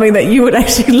plant something that you would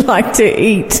actually like to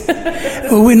eat.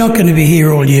 Well, we're not going to be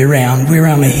here all year round. We're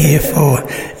only here for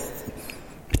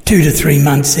 2 to 3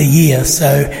 months a year,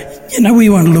 so we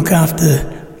want to look after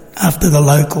the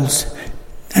locals,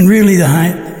 and really the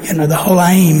whole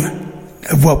aim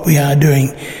of what we are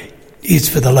doing is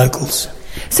for the locals.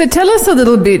 So tell us a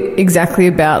little bit exactly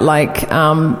about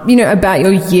about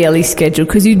your yearly schedule,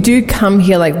 because you do come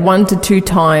here like 1 to 2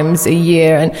 times a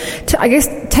year, and I guess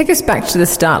take us back to the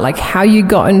start, like how you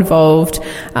got involved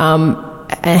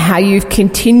and how you've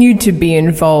continued to be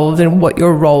involved and what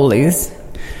your role is.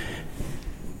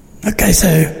 Okay,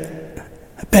 so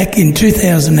back in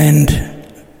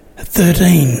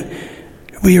 2013,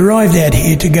 we arrived out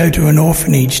here to go to an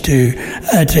orphanage to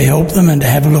help them and to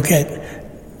have a look at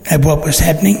what was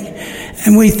happening,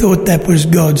 and we thought that was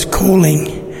God's calling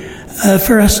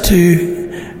for us to,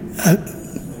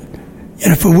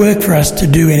 for work for us to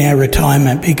do in our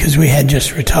retirement, because we had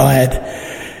just retired.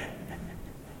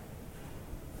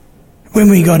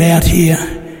 When we got out here,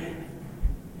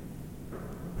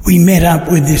 we met up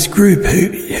with this group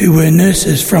who were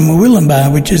nurses from Willembar,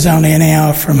 which is only an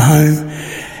hour from home,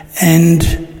 and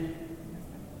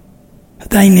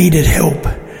they needed help.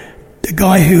 The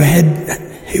guy who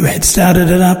had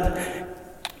started it up,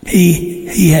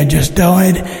 he had just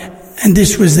died, and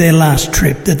this was their last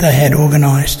trip that they had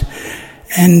organised.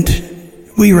 And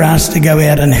we were asked to go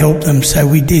out and help them, so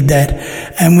we did that,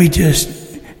 and we just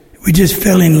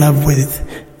fell in love with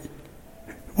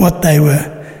what they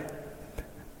were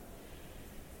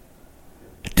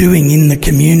doing in the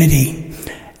community.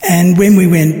 And when we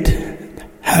went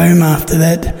home after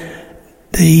that,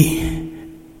 the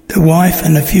wife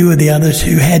and a few of the others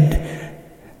who had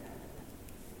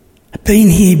been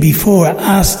here before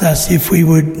asked us if we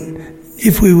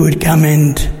would come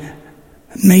and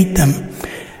meet them.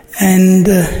 And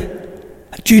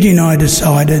Judy and I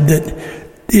decided that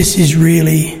this is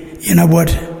really,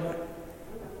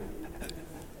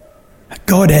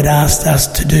 God had asked us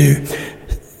to do.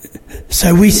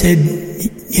 So we said,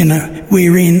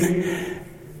 we're in.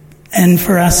 And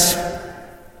for us,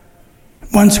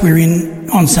 once we're in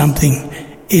on something,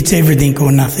 it's everything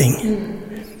or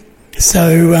nothing.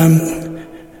 So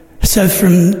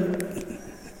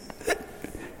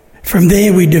from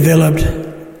there we developed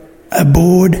a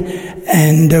board,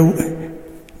 and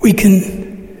we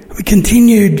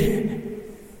continued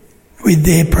with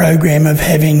their program of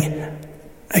having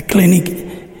a clinic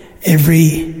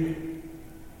every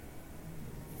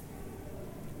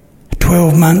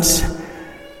 12 months.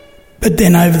 But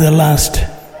then over the last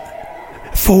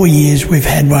 4 years, we've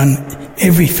had one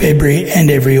every February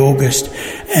and every August.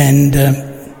 And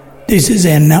this is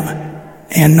our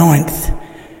ninth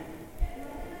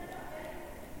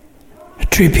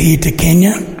trip here to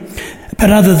Kenya.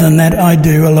 But other than that, I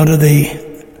do a lot of the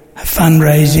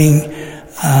fundraising.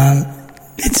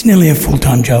 It's nearly a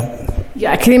full-time job.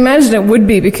 Yeah, I can imagine it would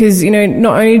be because,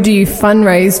 not only do you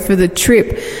fundraise for the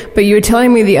trip, but you were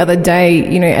telling me the other day,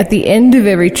 at the end of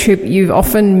every trip, you've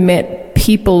often met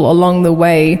people along the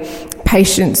way,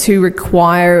 patients who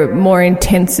require more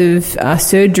intensive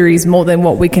surgeries, more than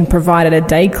what we can provide at a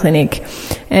day clinic.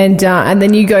 And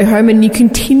then you go home and you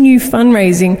continue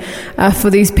fundraising for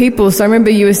these people. So I remember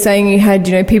you were saying you had,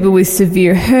 people with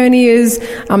severe hernias.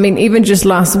 I mean, even just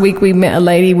last week we met a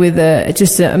lady with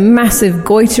just a massive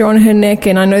goiter on her neck.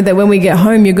 And I know that when we get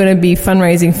home, you're going to be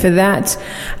fundraising for that.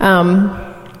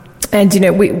 And,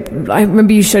 I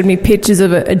remember you showed me pictures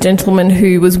of a gentleman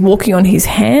who was walking on his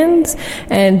hands,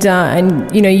 and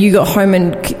you got home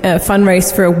and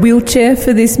fundraised for a wheelchair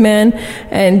for this man,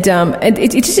 and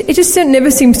it just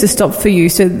never seems to stop for you.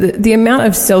 So the amount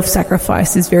of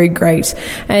self-sacrifice is very great.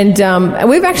 And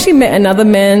we've actually met another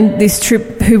man this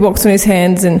trip who walks on his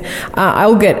hands, and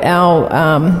I'll get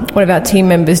one of our team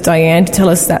members, Diane, to tell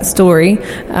us that story.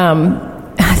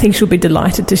 I think she'll be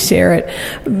delighted to share it.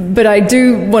 But I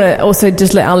do want to also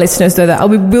just let our listeners know that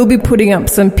we'll be putting up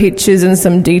some pictures and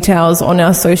some details on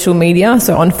our social media,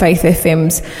 so on Faith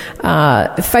FM's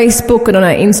Facebook and on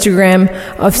our Instagram,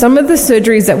 of some of the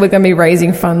surgeries that we're going to be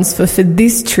raising funds for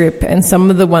this trip, and some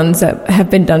of the ones that have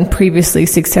been done previously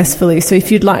successfully. So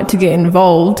if you'd like to get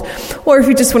involved, or if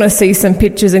you just want to see some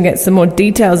pictures and get some more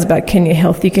details about Kenya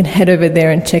Health, you can head over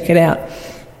there and check it out.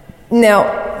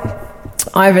 Now,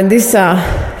 Ivan, this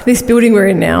building we're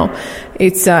in now,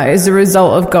 it's is a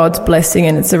result of God's blessing,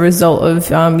 and it's a result of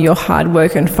your hard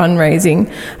work and fundraising.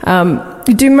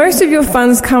 Do most of your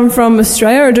funds come from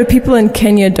Australia, or do people in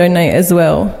Kenya donate as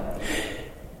well?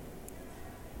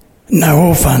 No,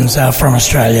 all funds are from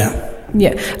Australia.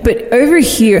 Yeah, but over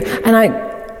here, and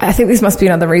I think this must be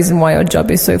another reason why your job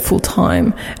is so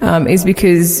full-time, is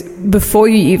because before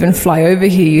you even fly over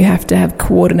here, you have to have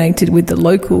coordinated with the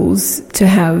locals to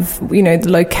have, the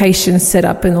location set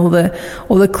up and all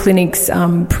the clinics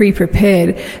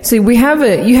pre-prepared. So you have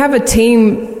a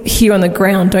team here on the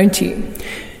ground, don't you?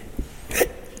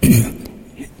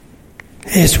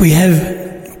 Yes, we have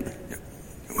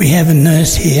a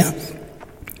nurse here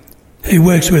who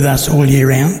works with us all year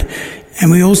round, and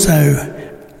we also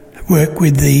work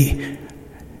with the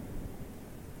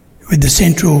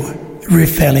Central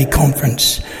Rift Valley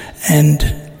Conference, and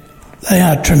they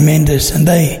are tremendous, and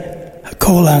they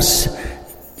call us,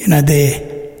 their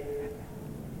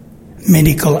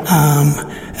medical arm,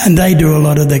 and they do a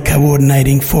lot of the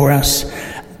coordinating for us.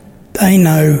 They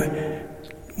know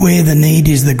where the need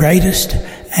is the greatest,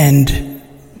 and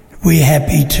we're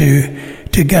happy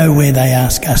to go where they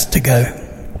ask us to go.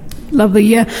 Lovely,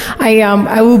 yeah.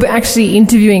 I will be actually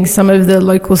interviewing some of the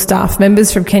local staff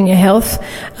members from Kenya Health,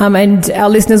 and our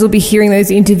listeners will be hearing those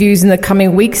interviews in the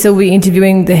coming weeks. So we'll be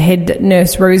interviewing the head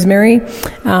nurse, Rosemary.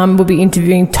 We'll be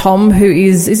interviewing Tom, who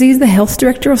is he the health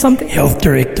director or something? Health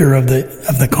director of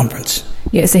the conference.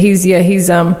 Yeah, so he's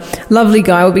lovely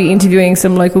guy. We'll be interviewing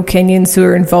some local Kenyans who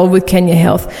are involved with Kenya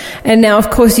Health. And now, of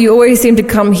course, you always seem to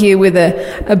come here with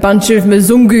a bunch of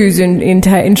Mzungus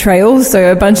in trails,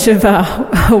 so a bunch of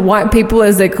white people,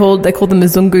 as they're called. They call them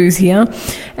Mzungus here.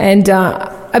 And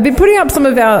I've been putting up some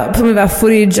of our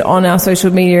footage on our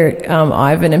social media,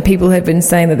 Ivan, and people have been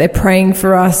saying that they're praying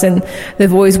for us and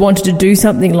they've always wanted to do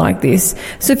something like this.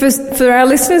 So for our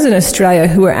listeners in Australia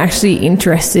who are actually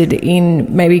interested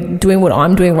in maybe doing what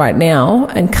I'm doing right now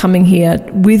and coming here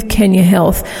with Kenya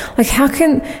Health, like how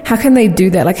can they do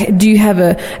that? Like, do you have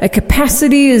a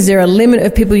capacity? Is there a limit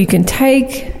of people you can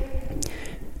take?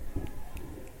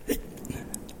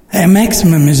 Our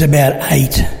maximum is about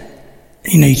 8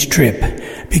 in each trip,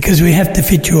 because we have to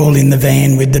fit you all in the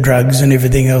van with the drugs and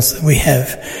everything else that we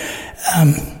have.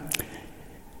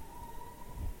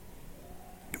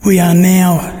 We are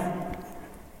now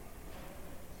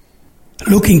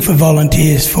looking for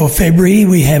volunteers for February.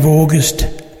 We have August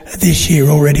this year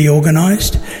already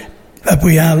organised, but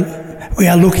we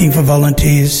are looking for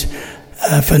volunteers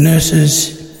for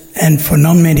nurses and for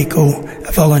non-medical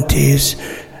volunteers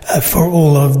for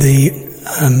all of the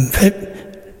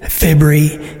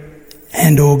February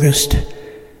and August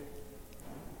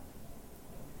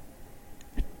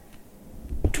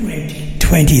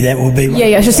 2020, that will be. Yeah,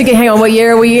 I was just thinking, hang on, what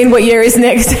year are we in? What year is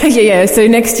next? yeah. So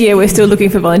next year we're still looking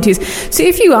for volunteers. So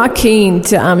if you are keen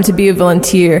to be a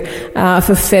volunteer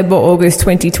for Feb or August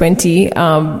 2020,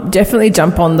 definitely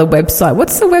jump on the website.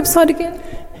 What's the website again?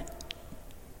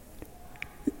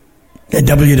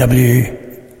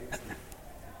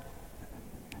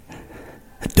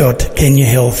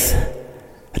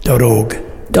 www.kenyahealth.org.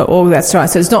 .org, that's right.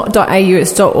 So it's not .au,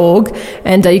 it's .org,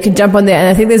 and you can jump on there. And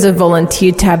I think there's a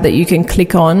volunteer tab that you can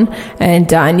click on,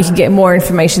 and you can get more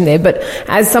information there. But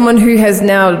as someone who has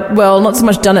now, well, not so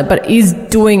much done it, but is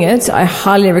doing it, I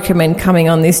highly recommend coming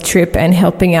on this trip and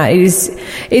helping out. It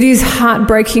is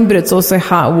heartbreaking, but it's also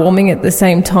heartwarming at the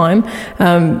same time.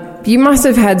 You must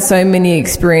have had so many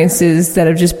experiences that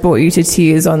have just brought you to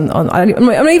tears. I'm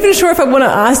not even sure if I want to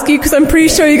ask you, because I'm pretty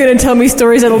sure you're going to tell me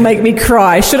stories that'll make me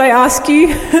cry. Should I ask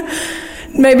you?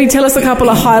 Maybe tell us a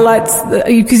couple of highlights,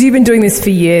 because you've been doing this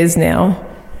for years now.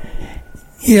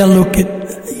 Yeah, look,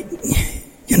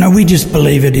 we just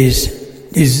believe it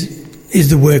is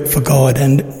the work for God,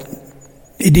 and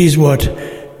it is what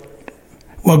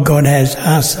God has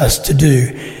asked us to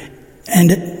do.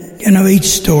 And each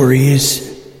story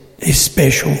is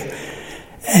special,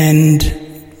 and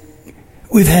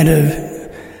we've had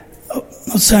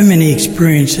so many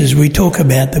experiences. We talk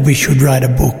about that we should write a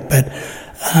book, but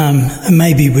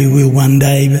maybe we will one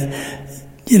day.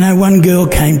 But one girl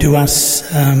came to us.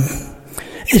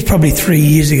 It's probably 3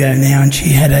 years ago now, and she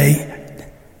had a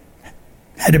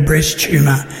breast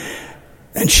tumour,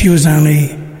 and she was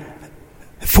only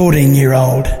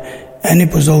 14-year-old, and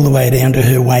it was all the way down to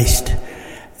her waist,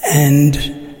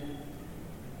 and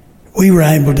we were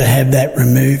able to have that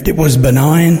removed. It was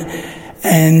benign,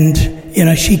 and,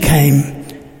 she came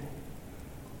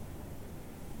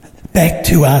back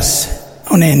to us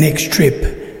on our next trip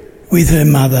with her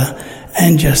mother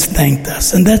and just thanked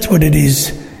us. And that's what it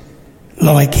is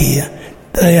like here.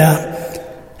 They are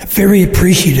very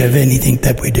appreciative of anything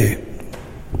that we do.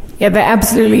 Yeah, they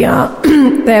absolutely are.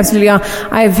 They absolutely are.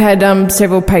 I've had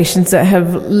several patients that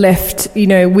have left,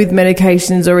 with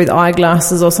medications or with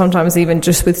eyeglasses, or sometimes even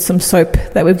just with some soap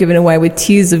that we've given away, with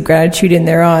tears of gratitude in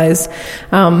their eyes.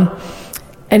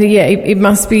 It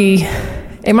must be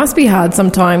hard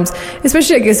sometimes,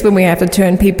 especially I guess when we have to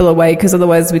turn people away, because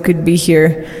otherwise we could be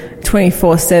here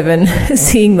 24/7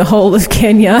 seeing the whole of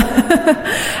Kenya.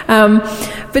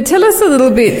 But tell us a little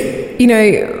bit,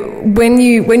 when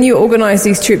you organise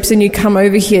these trips and you come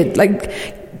over here,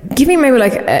 give me maybe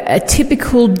a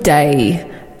typical day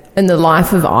in the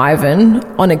life of Ivan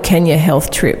on a Kenya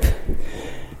Health trip.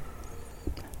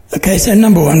 Okay, so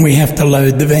number one, we have to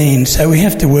load the van. So we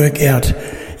have to work out,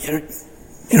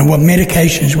 what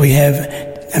medications we have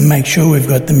and make sure we've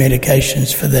got the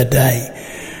medications for that day.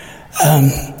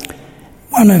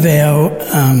 One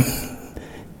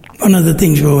of the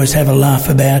things we always have a laugh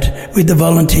about with the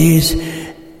volunteers,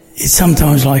 it's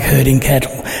sometimes like herding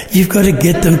cattle. You've got to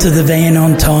get them to the van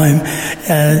on time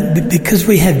because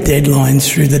we have deadlines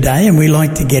through the day and we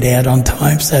like to get out on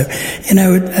time. So,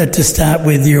 to start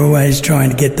with, you're always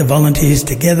trying to get the volunteers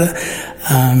together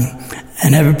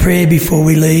and have a prayer before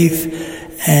we leave.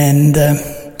 And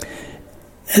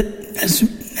as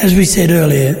we said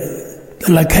earlier,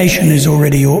 the location is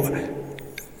already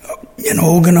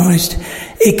organised.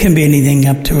 It can be anything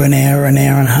up to an hour and a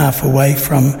half away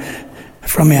from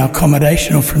our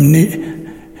accommodation or from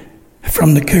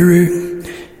the Kuru.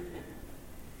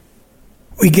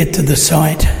 We get to the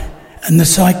site, and the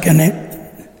site can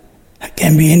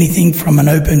be anything from an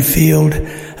open field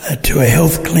to a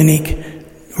health clinic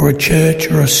or a church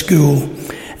or a school.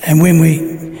 And when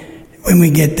we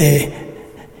get there,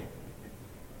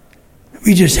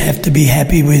 we just have to be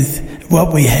happy with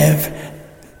what we have,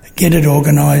 get it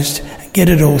organised, get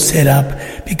it all set up,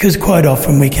 because quite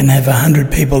often we can have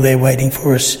 100 people there waiting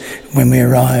for us when we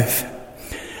arrive.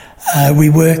 We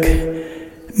work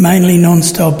mainly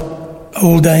non-stop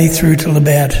all day through till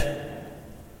about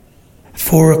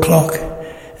 4 o'clock,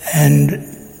 and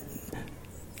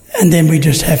then we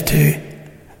just have to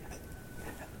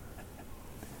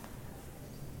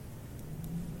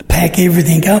pack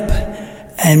everything up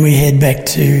and we head back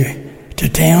to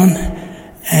town,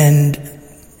 and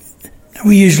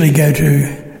we usually go to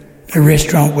a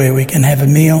restaurant where we can have a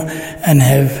meal and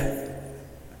have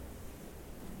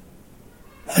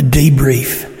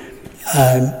debrief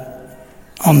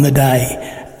on the day,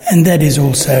 and that is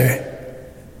also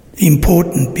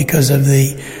important because of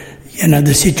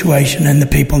the situation and the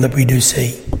people that we do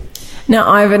see. Now,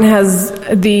 Ivan has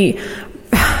the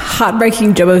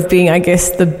heartbreaking job of being, I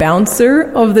guess, the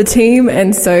bouncer of the team,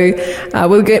 and so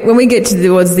when we get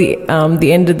towards the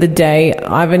end of the day,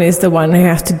 Ivan is the one who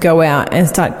has to go out and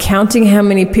start counting how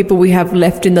many people we have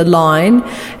left in the line,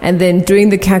 and then doing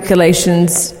the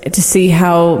calculations to see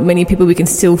how many people we can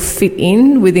still fit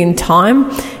in within time.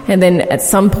 And then at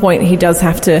some point he does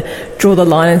have to draw the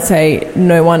line and say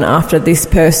no one after this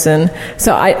person.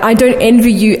 So I don't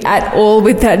envy you at all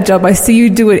with that job. I see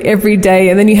you do it every day,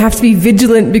 and then you have to be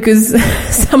vigilant because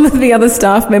some of the other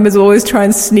staff members always try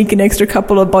and sneak an extra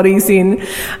couple of bodies in.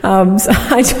 So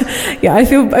I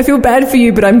feel bad for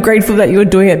you, but I'm grateful that you're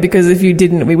doing it, because if you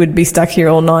didn't, we would be stuck here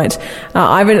all night.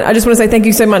 Ivan, I just want to say thank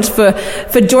you so much for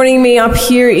joining me up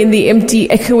here in the empty,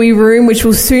 echoey room, which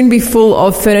will soon be full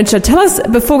of furniture. Tell us,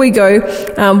 before we go,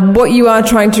 what you are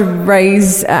trying to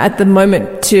raise at the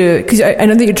moment, because I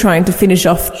know that you're trying to finish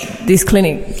off this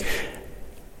clinic.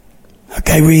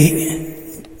 Okay,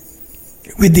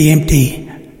 with the empty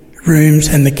rooms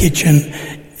and the kitchen,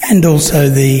 and also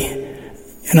the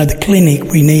clinic,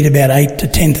 we need about 8,000 to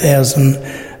 10,000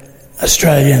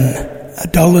 Australian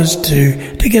dollars to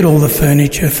get all the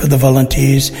furniture for the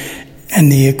volunteers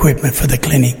and the equipment for the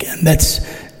clinic, and that's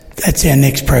our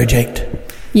next project.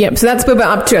 Yep, so that's where we're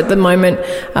up to at the moment.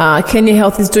 Kenya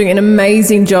Health is doing an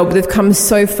amazing job. They've come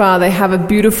so far. They have a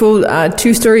beautiful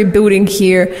two-storey building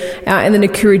here out in the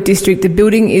Nakuru district. The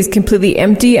building is completely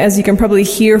empty, as you can probably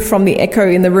hear from the echo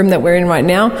in the room that we're in right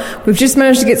now. We've just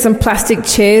managed to get some plastic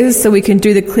chairs so we can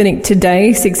do the clinic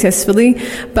today successfully.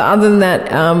 But other than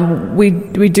that, we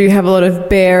do have a lot of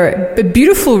bare but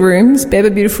beautiful rooms.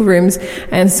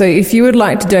 And so if you would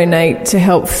like to donate to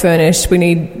help furnish, we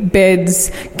need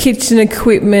beds, kitchen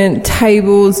equipment,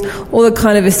 tables, all the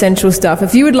kind of essential stuff.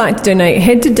 If you would like to donate,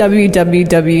 head to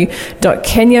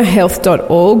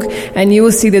www.kenyahealth.org and you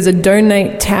will see there's a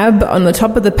donate tab on the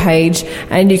top of the page,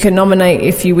 and you can nominate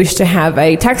if you wish to have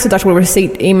a tax-deductible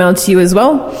receipt emailed to you as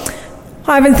well.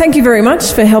 Ivan, thank you very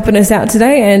much for helping us out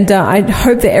today, and I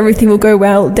hope that everything will go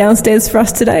well downstairs for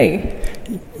us today.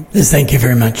 Yes, thank you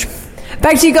very much.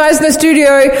 Back to you guys in the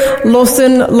studio.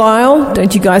 Lawson, Lyle,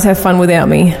 don't you guys have fun without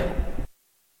me?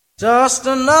 Just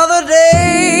another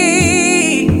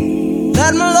day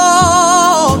that my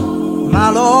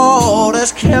Lord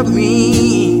has kept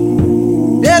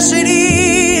me. Yes, it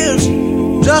is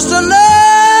just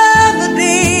another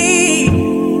day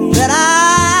that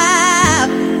I've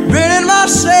been in my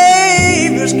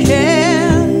Savior's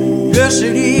care. Yes,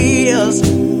 it is.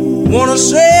 Wanna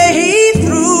say He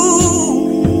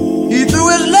threw His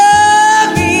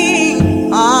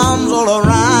loving arms all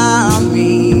around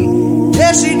me.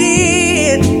 Yes, He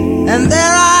did, and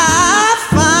there I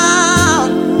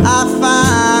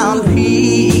found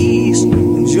peace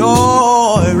and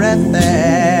joy right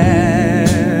there.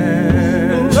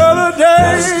 Another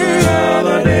day,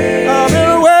 I've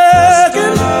been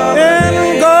working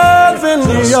in God's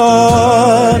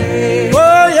vineyard.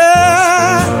 Oh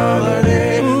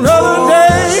yeah, another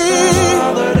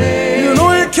day, you know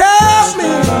He kept me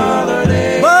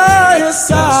by His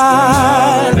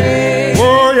side.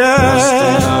 Oh yeah.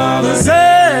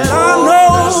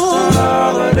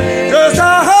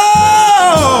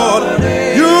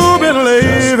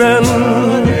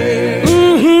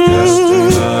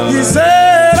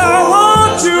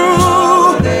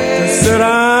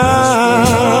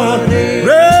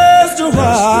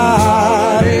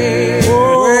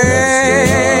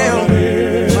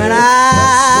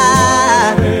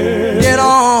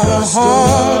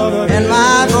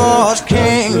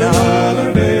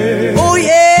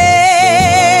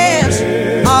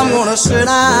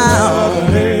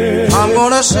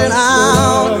 Sit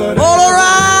down all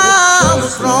around the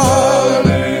throne,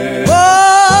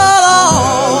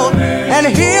 oh Lord, and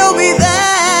He'll be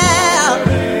there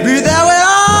with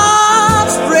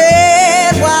arms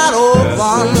spread wide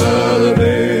open.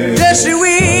 Yes, He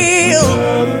will.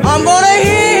 I'm gonna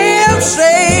hear Him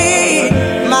say,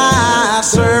 my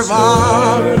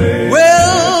servant,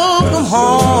 welcome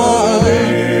home,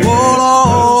 oh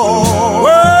Lord.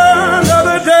 Well,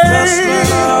 another day,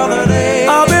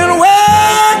 I've been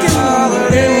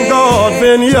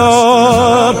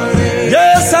vineyard.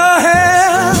 Yes, I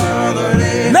have.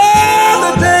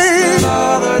 Another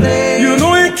day, you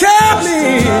know He kept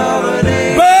me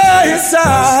by His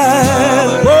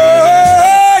side.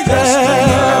 Oh,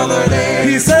 yeah.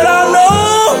 He said, I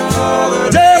know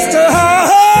just how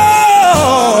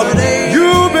hard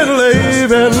you've been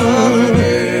living.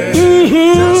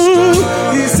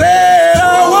 He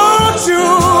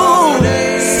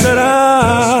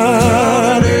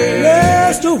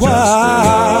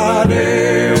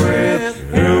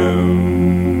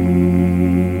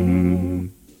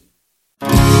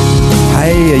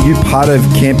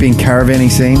camping caravanning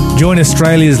scene. Join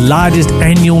Australia's largest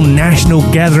annual national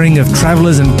gathering of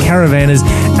travellers and caravanners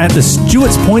at the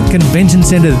Stewart's Point Convention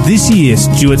Centre this year,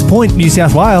 Stewart's Point, New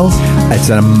South Wales. It's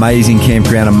an amazing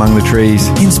campground among the trees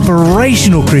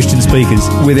Inspirational Christian speakers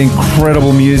with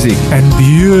incredible music and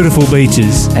beautiful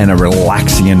beaches. and a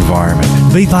relaxing environment.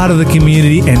 Be part of the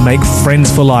community and make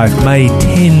friends for life. May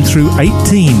 10 through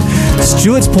 18.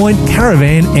 Stewart's Point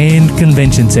Caravan and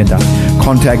Convention Centre.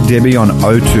 Contact Debbie on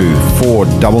 02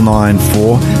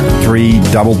 4994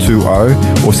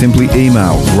 3220 or simply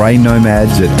email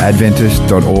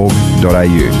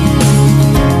greynomads@adventist.org.au.